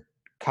you're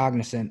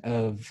cognizant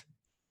of,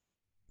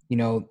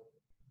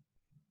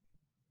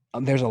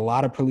 there's a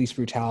lot of police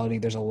brutality.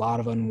 There's a lot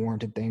of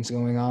unwarranted things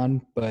going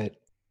on, but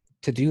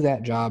to do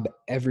that job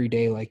every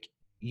day, like,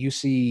 you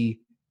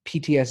see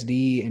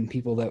PTSD in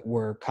people that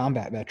were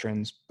combat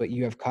veterans, but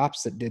you have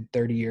cops that did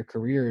 30-year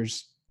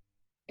careers,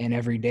 and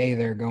every day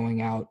they're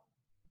going out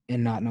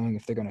and not knowing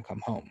if they're going to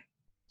come home.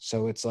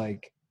 So it's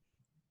like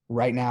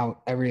right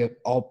now,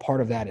 all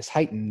part of that is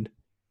heightened,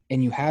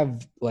 and you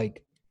have,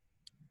 like,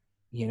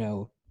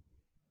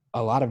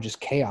 a lot of just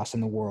chaos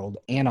in the world.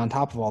 And on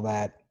top of all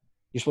that,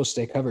 you're supposed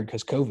to stay covered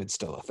because COVID's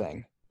still a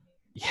thing.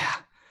 Yeah.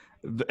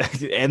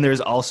 And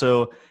there's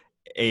also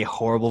a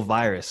horrible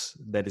virus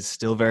that is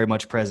still very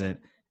much present.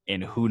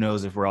 And who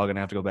knows if we're all going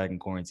to have to go back in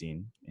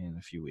quarantine in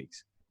a few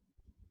weeks.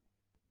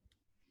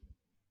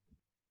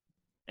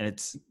 And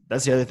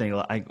that's the other thing.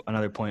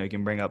 Another point I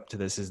can bring up to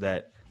this is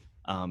that,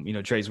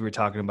 Trace, we were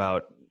talking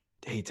about,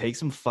 hey, take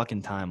some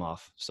fucking time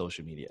off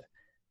social media.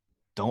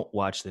 Don't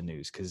watch the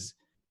news, because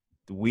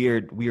we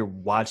are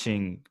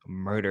watching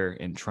murder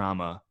and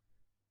trauma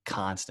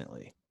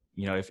constantly.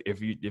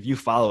 If you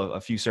follow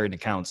a few certain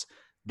accounts,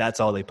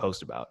 that's all they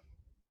post about.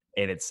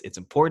 And it's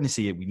important to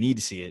see it. We need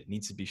to see it. It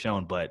needs to be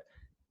shown, but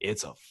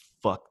it's a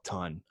fuck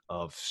ton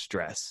of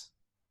stress.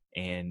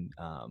 And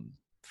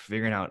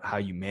figuring out how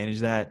you manage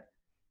that,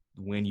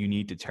 when you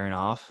need to turn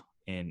off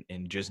and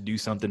just do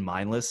something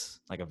mindless,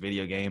 like a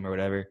video game or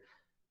whatever.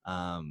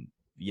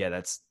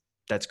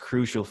 That's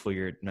crucial for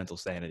your mental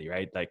sanity,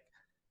 right? Like,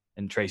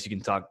 and Trace, you can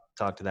talk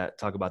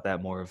about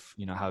that more of,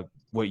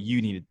 what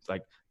you needed,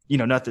 like,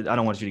 not that I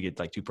don't want you to get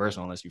like too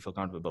personal unless you feel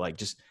comfortable, but like,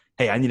 just,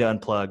 hey, I need to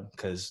unplug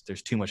because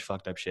there's too much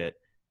fucked up shit.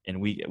 And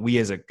we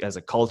as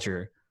a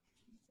culture,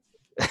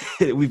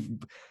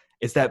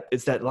 it's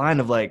that line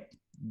of, like,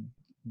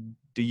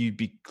 do you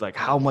be like,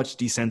 how much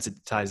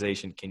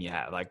desensitization can you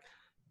have? Like,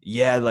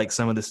 yeah, like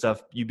some of the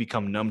stuff you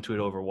become numb to it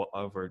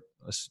over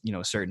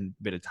a certain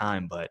bit of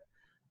time, but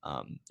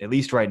at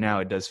least right now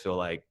it does feel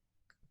like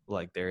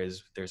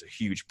there's a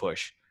huge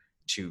push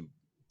to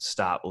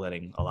stop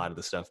letting a lot of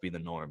the stuff be the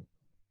norm.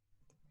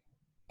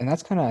 And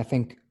that's kind of, I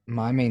think,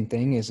 my main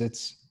thing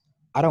is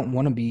I don't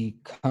want to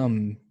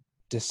become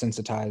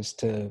desensitized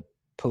to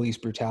police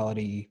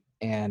brutality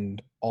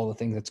and all the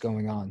things that's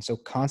going on. So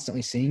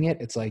constantly seeing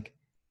it, it's like,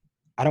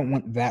 I don't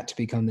want that to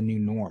become the new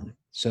norm.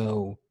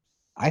 So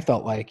I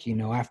felt like,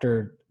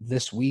 after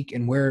this week,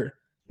 and we're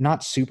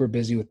not super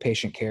busy with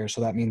patient care, so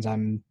that means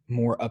I'm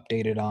more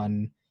updated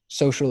on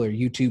social or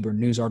YouTube or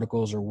news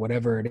articles or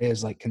whatever it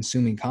is, like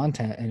consuming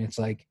content. And it's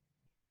like,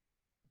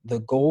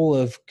 the goal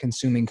of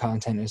consuming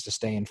content is to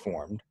stay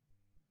informed.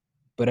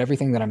 But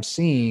everything that I'm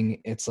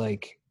seeing, it's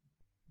like,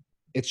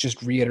 it's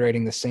just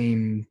reiterating the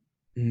same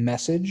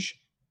message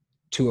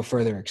to a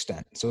further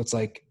extent. So it's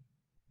like,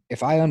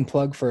 if I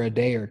unplug for a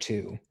day or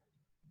two,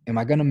 am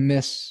I going to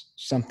miss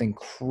something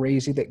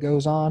crazy that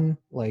goes on?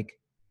 Like,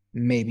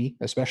 maybe,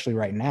 especially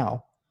right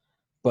now.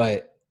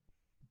 But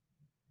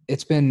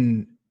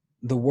the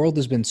world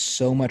has been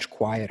so much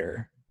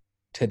quieter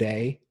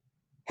today,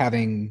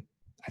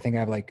 I think I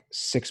have like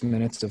 6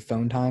 minutes of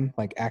phone time,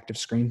 like active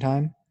screen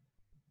time.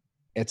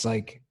 It's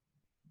like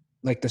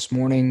this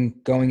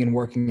morning, going and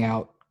working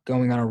out,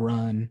 going on a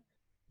run,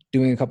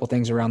 doing a couple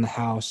things around the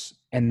house,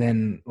 and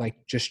then like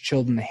just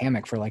chilled in the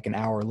hammock for like an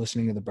hour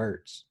listening to the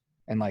birds.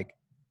 And like,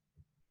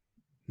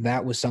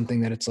 that was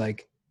something that it's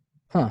like,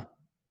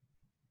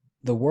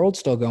 the world's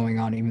still going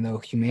on, even though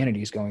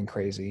humanity's going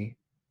crazy.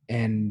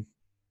 And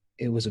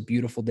it was a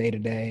beautiful day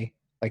today.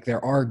 Like,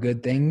 there are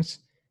good things,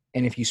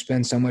 And if you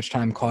spend so much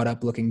time caught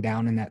up looking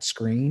down in that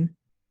screen,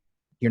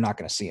 you're not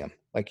going to see them.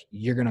 Like,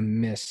 you're going to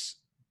miss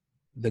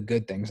the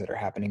good things that are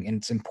happening. And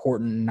it's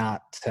important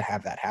not to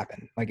have that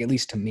happen. Like, at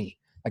least to me,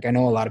 like, I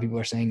know a lot of people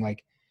are saying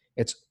like,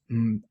 it's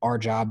our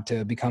job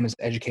to become as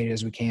educated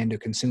as we can, to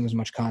consume as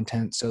much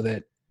content so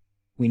that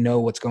we know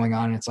what's going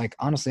on. And it's like,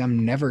 honestly,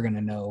 I'm never going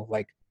to know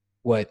like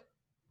what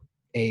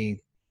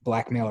a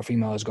black male or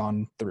female has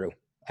gone through.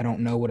 I don't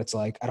know what it's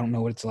like. I don't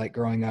know what it's like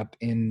growing up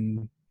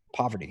in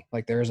poverty.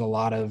 Like, there's a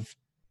lot of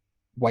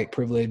white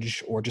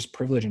privilege or just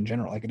privilege in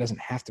general. Like, it doesn't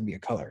have to be a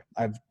color.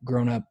 I've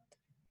grown up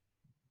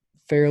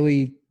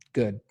fairly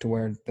good to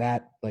where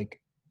that,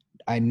 like,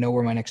 I know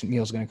where my next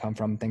meal is going to come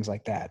from, things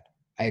like that.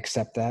 I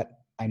accept that.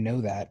 I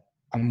know that.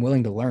 I'm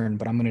willing to learn,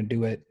 but I'm going to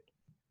do it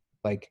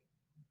like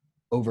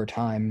over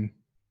time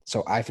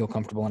so I feel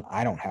comfortable and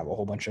I don't have a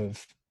whole bunch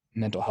of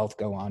mental health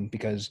go on.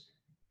 Because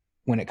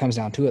when it comes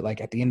down to it,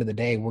 like, at the end of the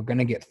day, we're going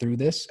to get through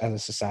this as a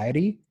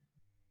society,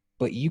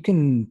 but you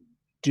can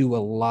do a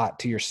lot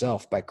to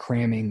yourself by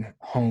cramming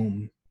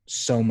home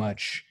so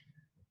much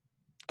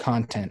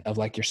content of,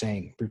 like you're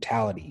saying,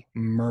 brutality,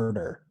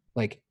 murder.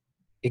 Like,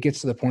 it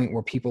gets to the point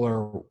where people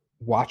are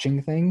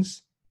watching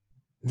things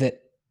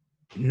that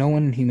no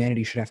one in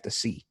humanity should have to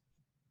see.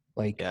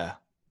 Like, Yeah.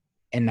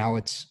 and now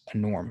it's a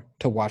norm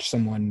to watch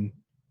someone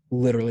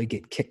literally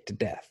get kicked to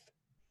death.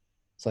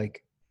 It's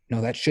like,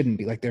 no, that shouldn't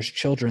be. Like, there's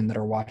children that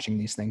are watching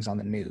these things on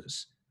the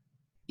news.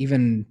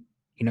 Even,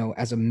 you know,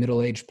 as a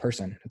middle-aged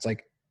person, it's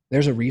like,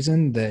 there's a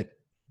reason that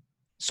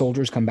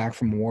soldiers come back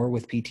from war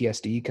with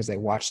PTSD, because they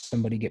watched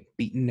somebody get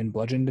beaten and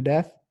bludgeoned to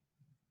death,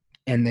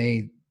 and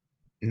they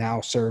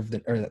now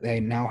they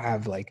now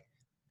have like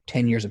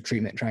 10 years of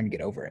treatment trying to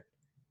get over it.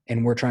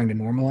 And we're trying to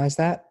normalize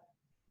that.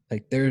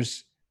 Like,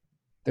 there's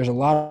a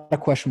lot of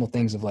questionable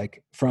things of,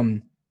 like,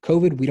 from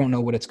COVID, we don't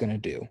know what it's going to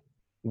do.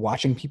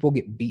 Watching people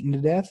get beaten to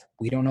death,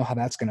 we don't know how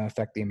that's going to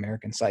affect the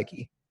American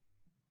psyche.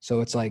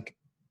 So it's like,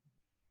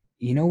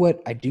 you know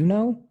what I do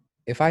know?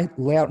 If I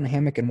lay out in a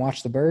hammock and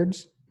watch the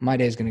birds, my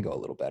day is going to go a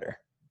little better.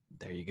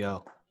 There you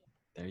go.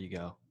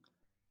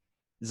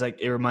 It's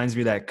like, it reminds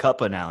me of that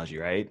cup analogy,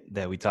 right?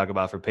 That we talk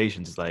about for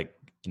patients. It's like,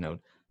 you know,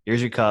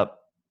 here's your cup.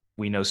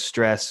 We know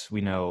stress.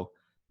 We know,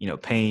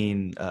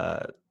 pain,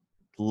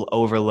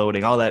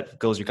 overloading, all that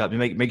goes in your cup.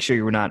 Make sure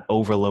you're not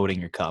overloading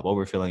your cup,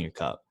 overfilling your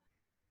cup.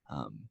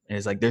 And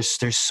it's like,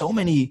 there's so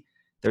many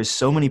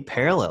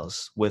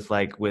parallels with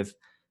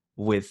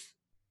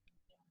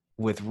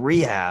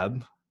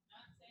rehab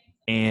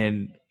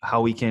and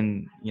how we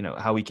can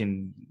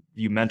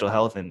view mental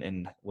health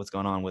and what's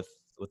going on with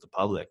the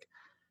public.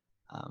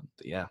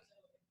 But yeah,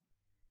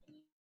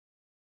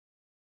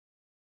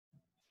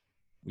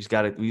 we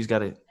just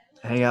gotta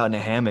hang out in a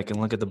hammock and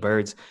look at the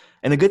birds.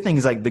 And the good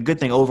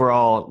thing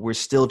overall, we're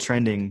still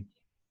trending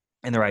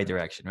in the right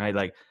direction, right?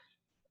 Like,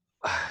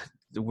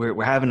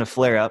 we're having a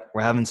flare up,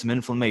 we're having some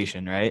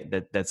inflammation, right?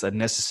 That's a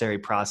necessary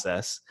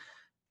process,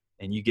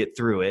 and you get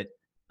through it.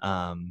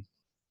 But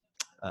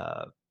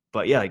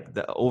yeah, like,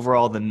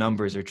 the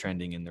numbers are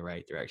trending in the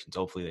right directions.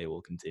 Hopefully they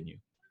will continue.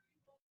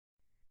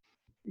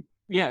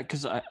 Yeah,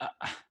 because I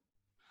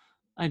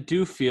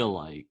do feel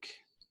like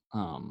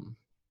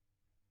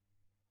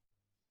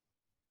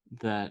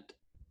that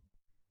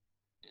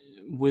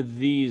with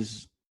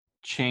these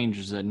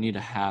changes that need to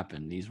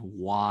happen, these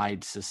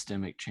wide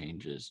systemic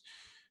changes,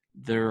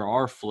 there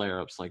are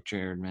flare-ups, like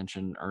Jared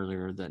mentioned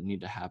earlier, that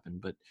need to happen.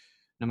 But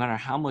no matter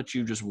how much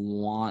you just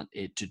want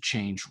it to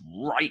change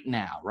right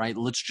now, right?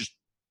 Let's just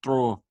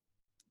throw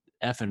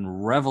a effing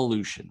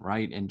revolution,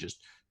 right? And just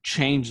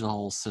change the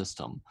whole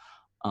system.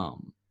 I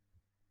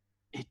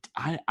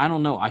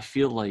don't know. I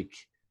feel like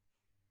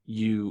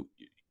you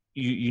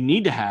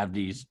need to have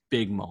these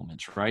big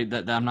moments, right?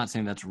 That I'm not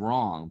saying that's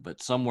wrong,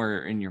 but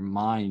somewhere in your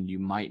mind you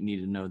might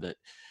need to know that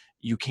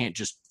you can't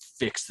just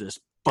fix this,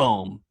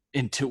 boom,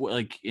 in 2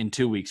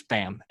 weeks,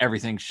 bam,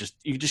 everything's just,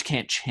 you just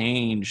can't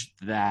change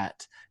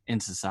that in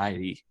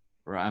society.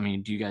 Right? I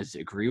mean, do you guys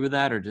agree with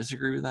that or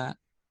disagree with that?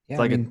 Yeah,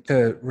 Like, I mean,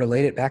 to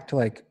relate it back to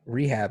like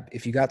rehab,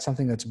 if you got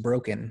something that's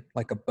broken,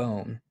 like a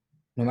bone,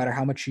 no matter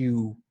how much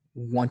you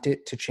want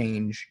it to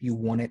change, you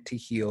want it to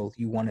heal,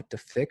 you want it to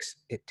fix,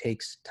 it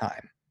takes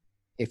time.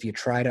 If you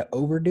try to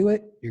overdo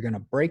it, you're going to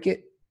break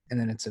it. And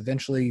then it's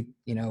eventually,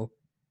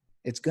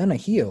 it's going to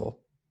heal,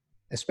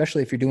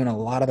 especially if you're doing a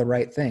lot of the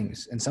right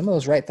things. And some of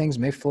those right things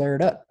may flare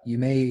it up. You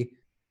may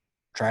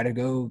try to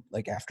go,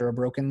 like, after a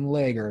broken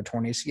leg or a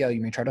torn ACL,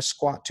 you may try to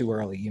squat too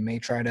early. You may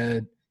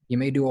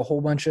do a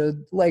whole bunch of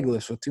leg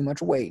lifts with too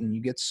much weight and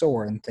you get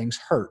sore and things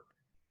hurt.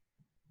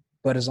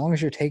 But as long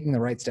as you're taking the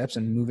right steps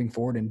and moving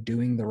forward and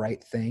doing the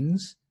right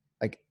things,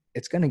 like,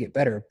 it's going to get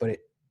better, but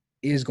it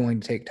is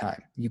going to take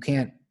time. You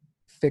can't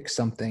fix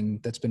something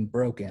that's been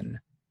broken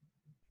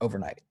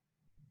overnight.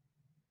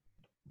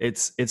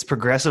 It's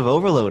progressive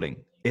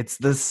overloading. It's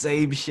the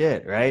same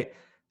shit, right?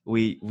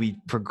 We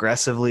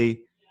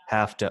progressively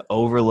have to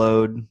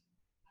overload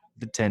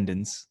the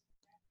tendons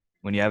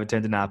when you have a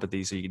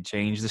tendinopathy, so you can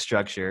change the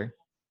structure.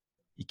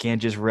 You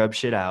can't just rub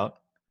shit out.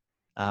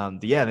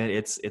 Yeah, man,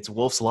 it's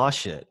Wolf's Law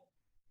shit.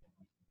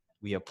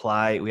 We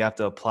have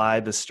to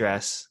apply the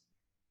stress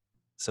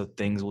so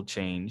things will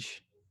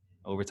change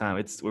over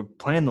time. We're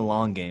playing the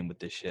long game with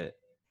this shit.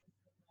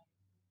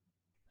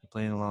 We're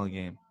playing the long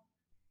game.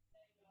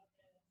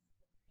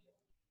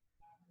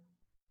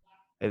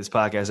 Hey, this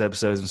podcast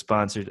episode is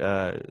sponsored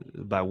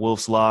by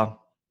Wolf's Law.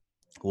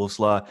 Wolf's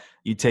Law,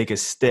 you take a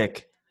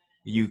stick,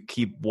 you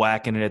keep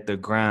whacking it at the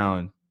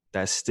ground,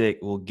 that stick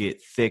will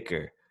get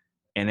thicker.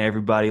 And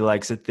everybody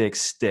likes a thick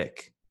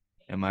stick.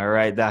 Am I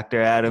right,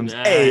 Dr. Adams?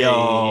 Ayo!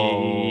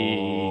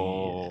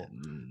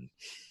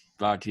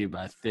 Brought to you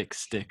by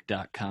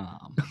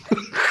thickstick.com.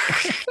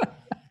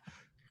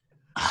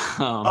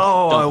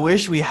 I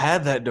wish we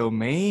had that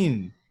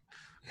domain.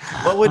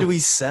 What would we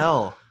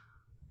sell?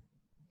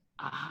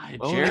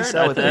 Jared,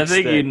 I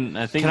think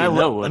you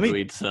know what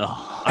we'd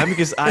sell.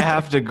 Because I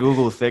have to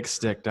Google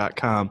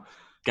thickstick.com.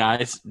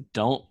 Guys,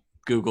 don't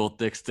Google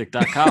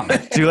thickstick.com.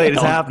 Too late.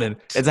 It's happening.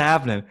 It's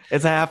happening.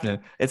 It's happening.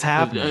 It's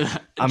happening.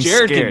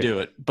 Jared scared. can do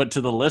it, but to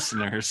the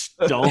listeners,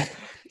 don't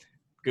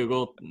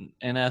Google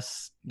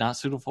NS not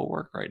suitable for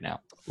work right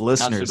now.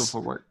 Listeners. Not suitable for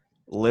work.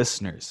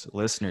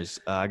 Listeners,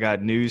 I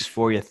got news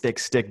for you.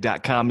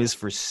 Thickstick.com is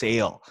for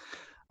sale.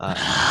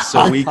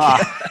 So we can,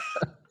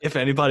 if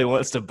anybody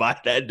wants to buy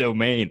that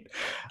domain,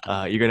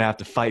 you're going to have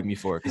to fight me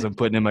for it because I'm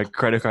putting in my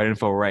credit card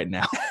info right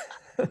now.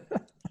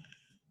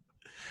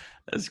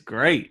 That's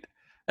great.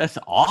 That's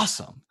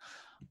awesome.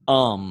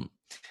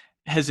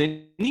 Have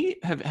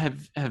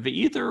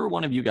either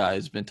one of you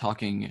guys been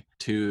talking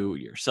to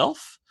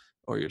yourself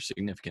or your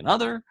significant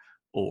other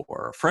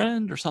or a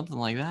friend or something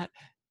like that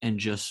and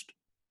just,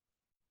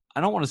 I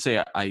don't want to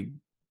say I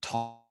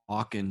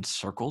talk in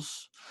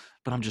circles,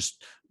 but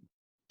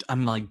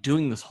I'm like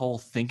doing this whole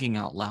thinking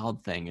out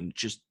loud thing, and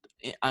just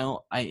I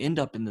end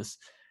up in this,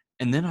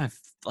 and then I've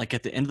like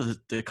at the end of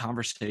the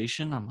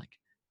conversation, I'm like,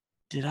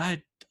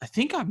 I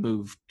think I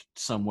moved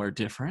somewhere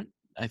different.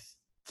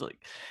 Like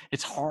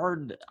it's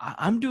hard.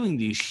 I'm doing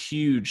these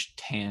huge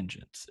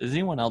tangents. Is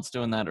anyone else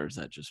doing that, or is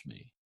that just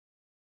me?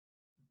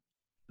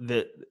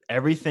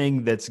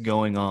 Everything that's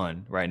going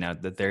on right now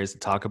that there is to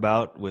talk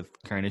about with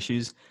current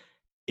issues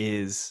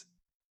it's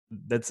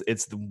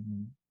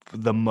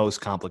the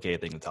most complicated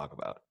thing to talk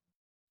about.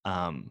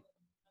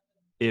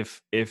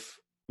 If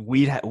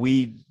we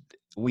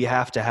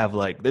have to have,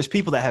 like, there's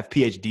people that have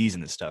PhDs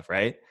in this stuff,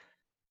 right?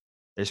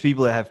 There's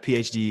people that have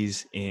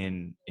PhDs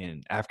in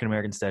African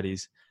American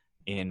studies,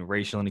 in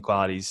racial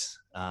inequalities,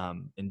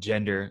 in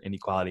gender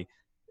inequality,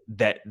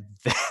 that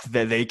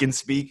they can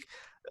speak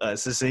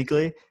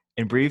succinctly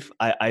and brief.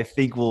 I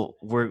think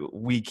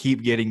we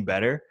keep getting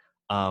better.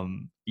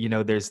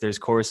 There's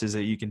courses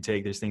that you can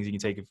take. There's things you can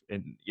take,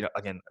 and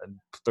again,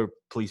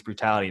 police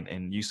brutality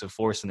and use of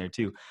force in there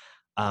too.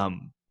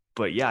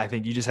 But yeah, I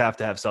think you just have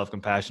to have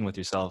self-compassion with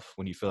yourself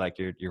when you feel like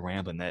you're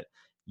rambling, that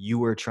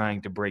you are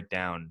trying to break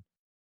down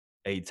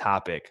a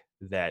topic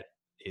that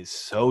is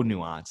so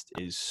nuanced,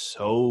 is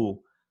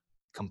so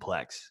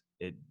complex.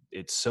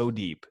 It's so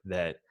deep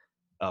that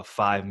a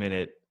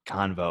 5-minute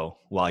convo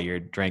while you're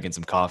drinking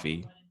some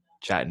coffee,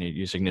 chatting to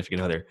your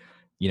significant other,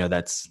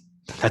 that's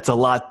a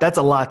lot. That's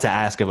a lot to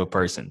ask of a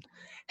person.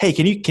 Hey,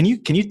 can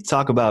you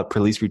talk about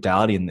police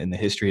brutality and the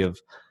history of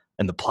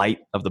and the plight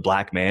of the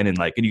black man, and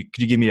like, could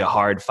you give me a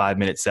hard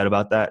 5-minute set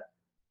about that,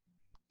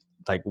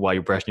 like while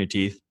you're brushing your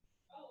teeth?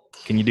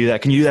 Can you do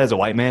that? Can you do that as a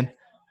white man?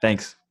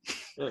 Thanks.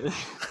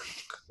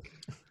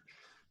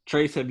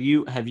 Trace, have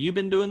you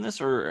been doing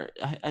this, or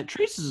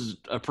Trace is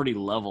a pretty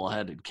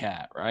level-headed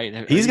cat,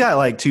 right? He's got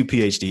like 2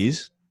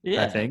 PhDs.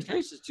 Yeah, I think.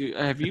 Trace is too.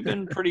 Have you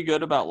been pretty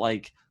good about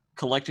like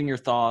collecting your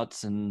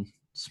thoughts and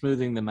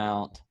smoothing them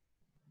out?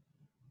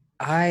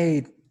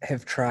 I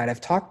have tried.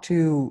 I've talked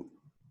to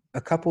a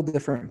couple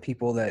different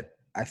people that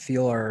I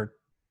feel are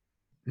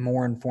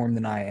more informed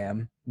than I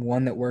am.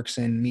 One that works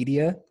in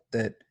media,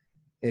 that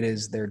it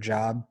is their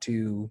job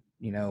to,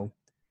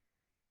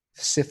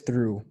 sift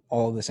through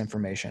all of this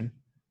information.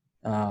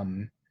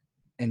 And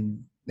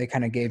they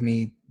kind of gave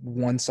me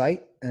one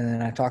site, and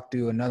then I talked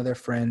to another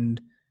friend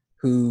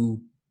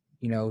who,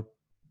 to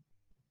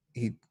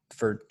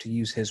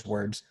use his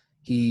words,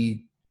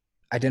 he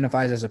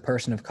identifies as a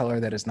person of color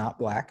that is not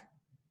black,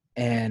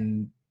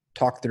 and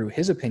talk through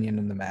his opinion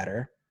in the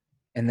matter.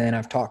 And then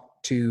I've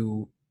talked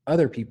to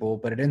other people,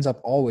 but it ends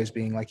up always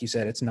being, like you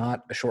said, it's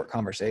not a short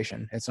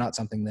conversation. It's not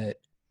something that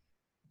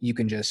you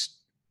can just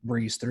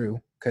breeze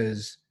through,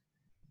 because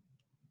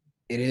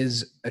it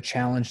is a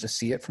challenge to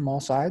see it from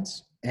all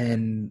sides,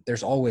 and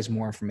there's always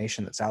more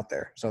information that's out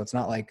there. So it's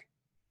not like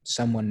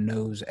someone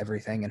knows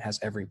everything and has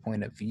every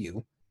point of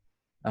view.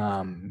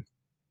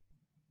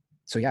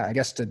 So yeah, I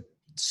guess to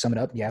sum it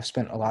up, yeah, I've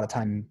spent a lot of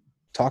time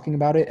talking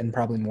about it, and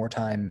probably more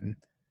time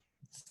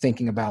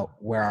thinking about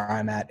where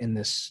I'm at in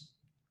this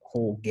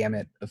whole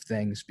gamut of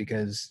things,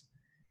 because,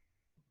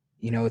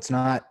 it's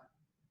not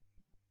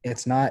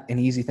an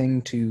easy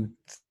thing to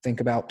think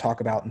about,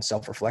 talk about, and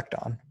self-reflect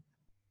on.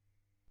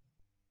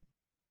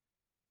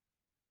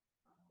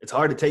 It's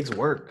hard. It takes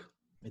work.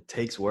 It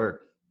takes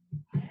work.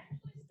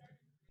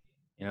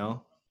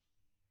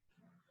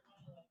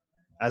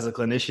 as a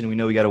clinician, we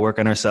know we got to work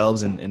on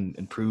ourselves and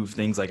improve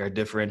things like our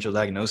differential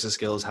diagnosis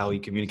skills, how we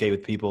communicate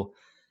with people.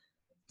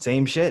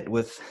 Same shit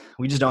with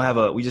we just don't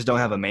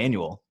have a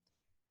manual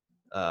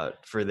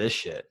for this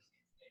shit,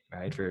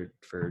 right? For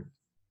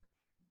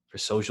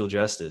social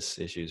justice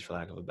issues, for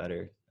lack of a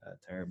better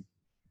term.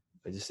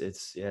 But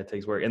it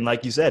takes work. And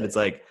like you said, it's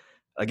like,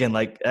 again,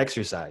 like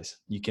exercise.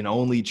 You can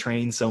only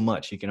train so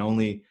much. You can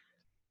only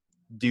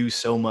do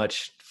so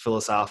much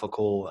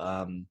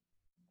philosophical,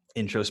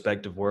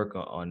 introspective work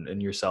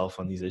in yourself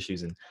on these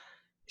issues, and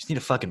you just need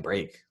a fucking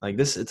break. Like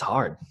this, it's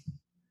hard.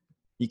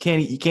 You can't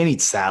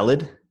eat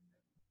salad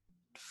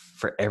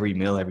for every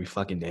meal every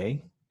fucking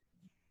day.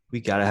 We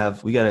gotta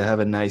have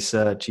a nice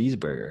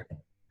cheeseburger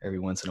every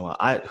once in a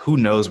while. Who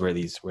knows where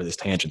this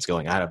tangent's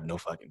going? I have no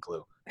fucking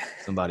clue.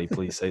 Somebody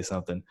please say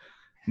something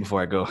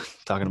before I go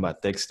talking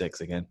about thick sticks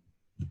again.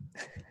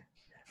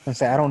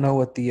 I don't know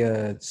what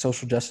the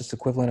social justice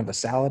equivalent of a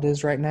salad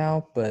is right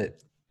now, but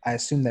I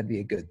assume that'd be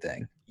a good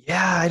thing.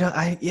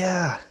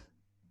 Yeah,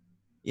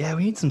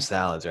 we need some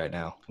salads right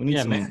now. We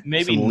need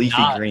maybe some leafy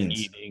not greens.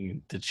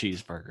 Eating the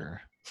cheeseburger,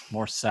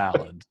 more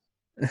salad.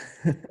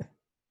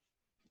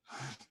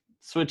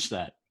 Switch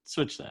that.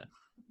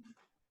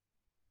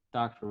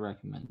 Doctor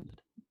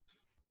recommended.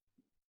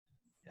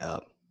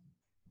 Yep.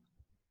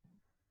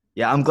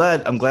 Yeah, I'm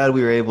glad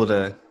we were able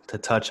to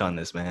touch on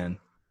this, man.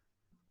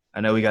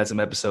 I know we got some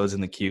episodes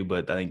in the queue,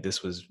 but I think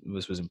this was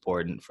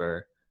important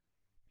for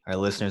our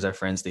listeners, our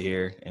friends to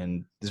hear,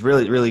 and it's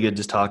really, really good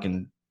just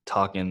talking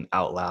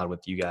out loud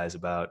with you guys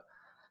about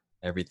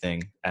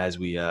everything as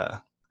we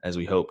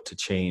hope to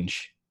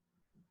change,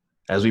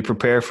 as we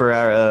prepare for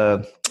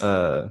our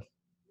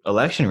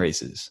election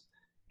races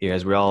here,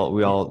 as we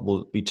all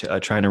will be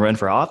trying to run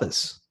for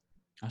office.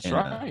 That's in,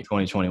 right.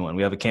 2021.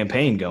 We have a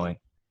campaign going.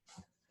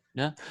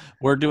 Yeah,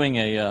 we're doing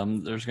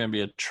there's going to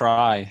be a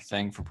try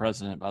thing for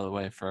president, by the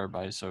way, for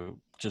everybody.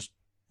 So just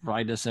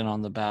write us in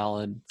on the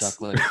ballot,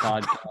 Duck Leg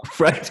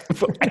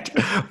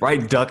Podcast.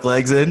 Write Duck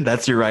Legs in.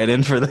 That's your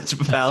write-in for this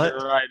ballot.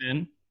 That's your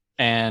write-in.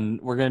 And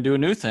we're going to do a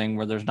new thing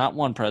where there's not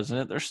one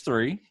president, there's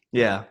three.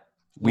 Yeah.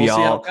 We'll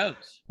see how it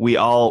goes.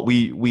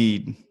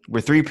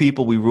 We're three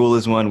people. We rule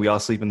as one. We all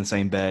sleep in the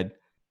same bed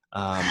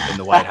in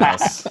the White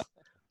House.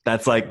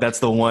 That's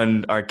the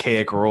one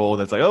archaic rule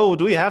that's like, oh,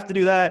 do we have to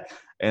do that?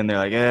 And they're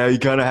like, yeah, you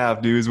kind of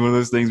have to. It's one of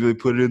those things where they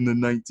put it in the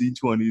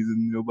 1920s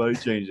and nobody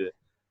changed it.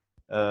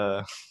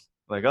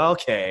 Like,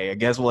 okay, I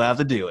guess we'll have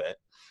to do it.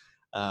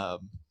 But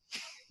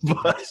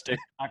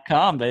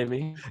stick.com,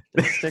 baby.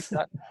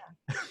 Stick.com.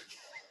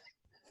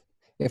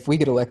 If we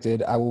get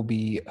elected, I will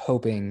be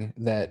hoping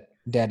that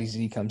Daddy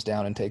Z comes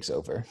down and takes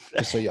over,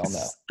 just so y'all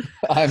know.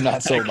 I'm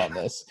not sold on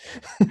this.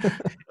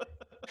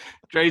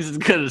 Trace is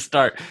going to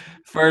start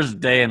first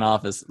day in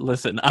office.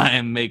 Listen, I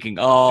am making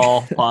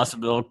all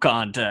possible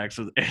contacts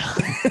with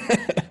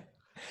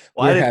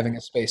We're having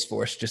a Space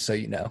Force, just so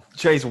you know.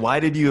 Trace, why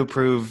did you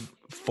approve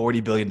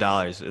 $40 billion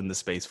in the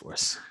Space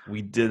Force?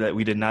 We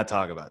did not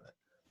talk about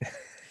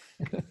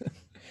that.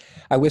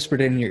 I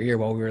whispered it in your ear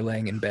while we were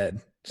laying in bed.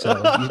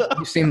 So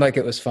you seemed like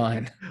it was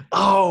fine.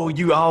 Oh,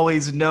 you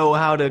always know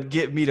how to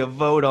get me to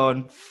vote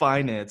on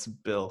finance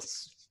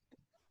bills.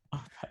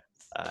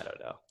 I don't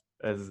know.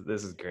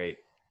 This is great.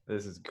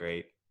 This is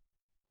great.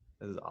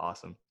 This is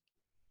awesome.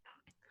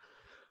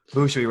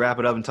 Who should we wrap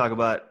it up and talk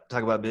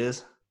about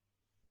biz?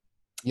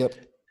 Yep.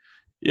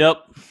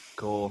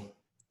 Cool.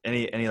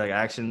 Any like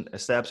action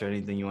steps or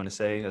anything you want to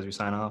say as we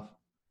sign off?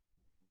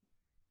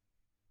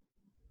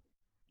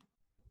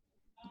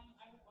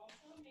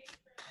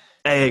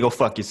 Hey, go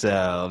fuck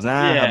yourselves.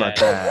 Yeah. How about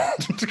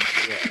that?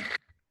 Yeah.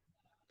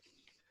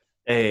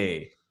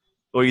 Hey,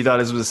 or you thought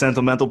this was a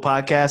sentimental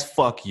podcast?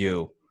 Fuck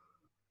you.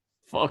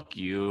 Fuck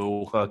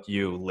you. Fuck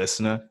you,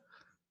 listener.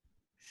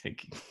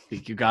 Think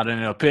you got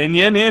an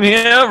opinion in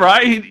here,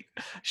 right?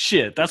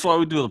 Shit, that's why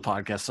we do the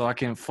podcast, so I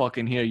can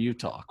fucking hear you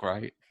talk,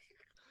 right?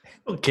 I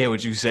don't care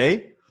what you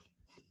say.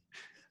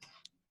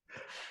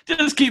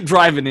 Just keep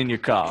driving in your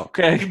car,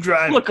 okay? Keep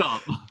driving. Look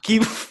up.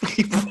 Keep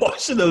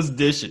washing those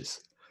dishes.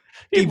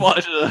 Keep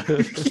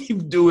watching.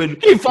 Keep doing.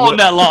 Keep folding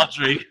that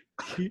laundry.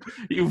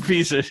 You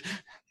piece of.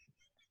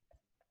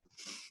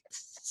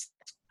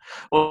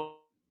 Well,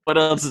 what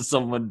else does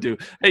someone do?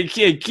 Hey,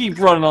 kid, keep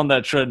running on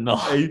that treadmill.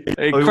 Hey,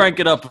 crank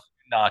it up a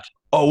notch.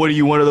 Oh, what are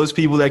you, one of those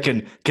people that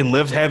can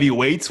lift heavy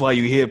weights while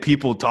you hear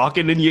people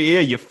talking in your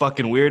ear? You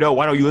fucking weirdo.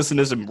 Why don't you listen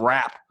to some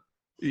rap?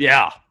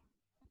 Yeah.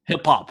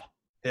 Hip hop.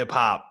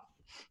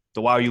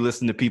 So why are you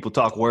listening to people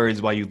talk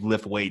words while you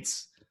lift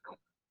weights?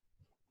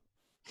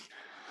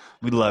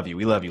 We love you.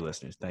 We love you,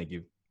 listeners. Thank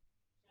you.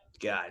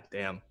 God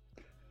damn.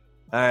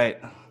 All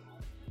right.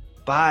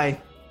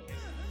 Bye.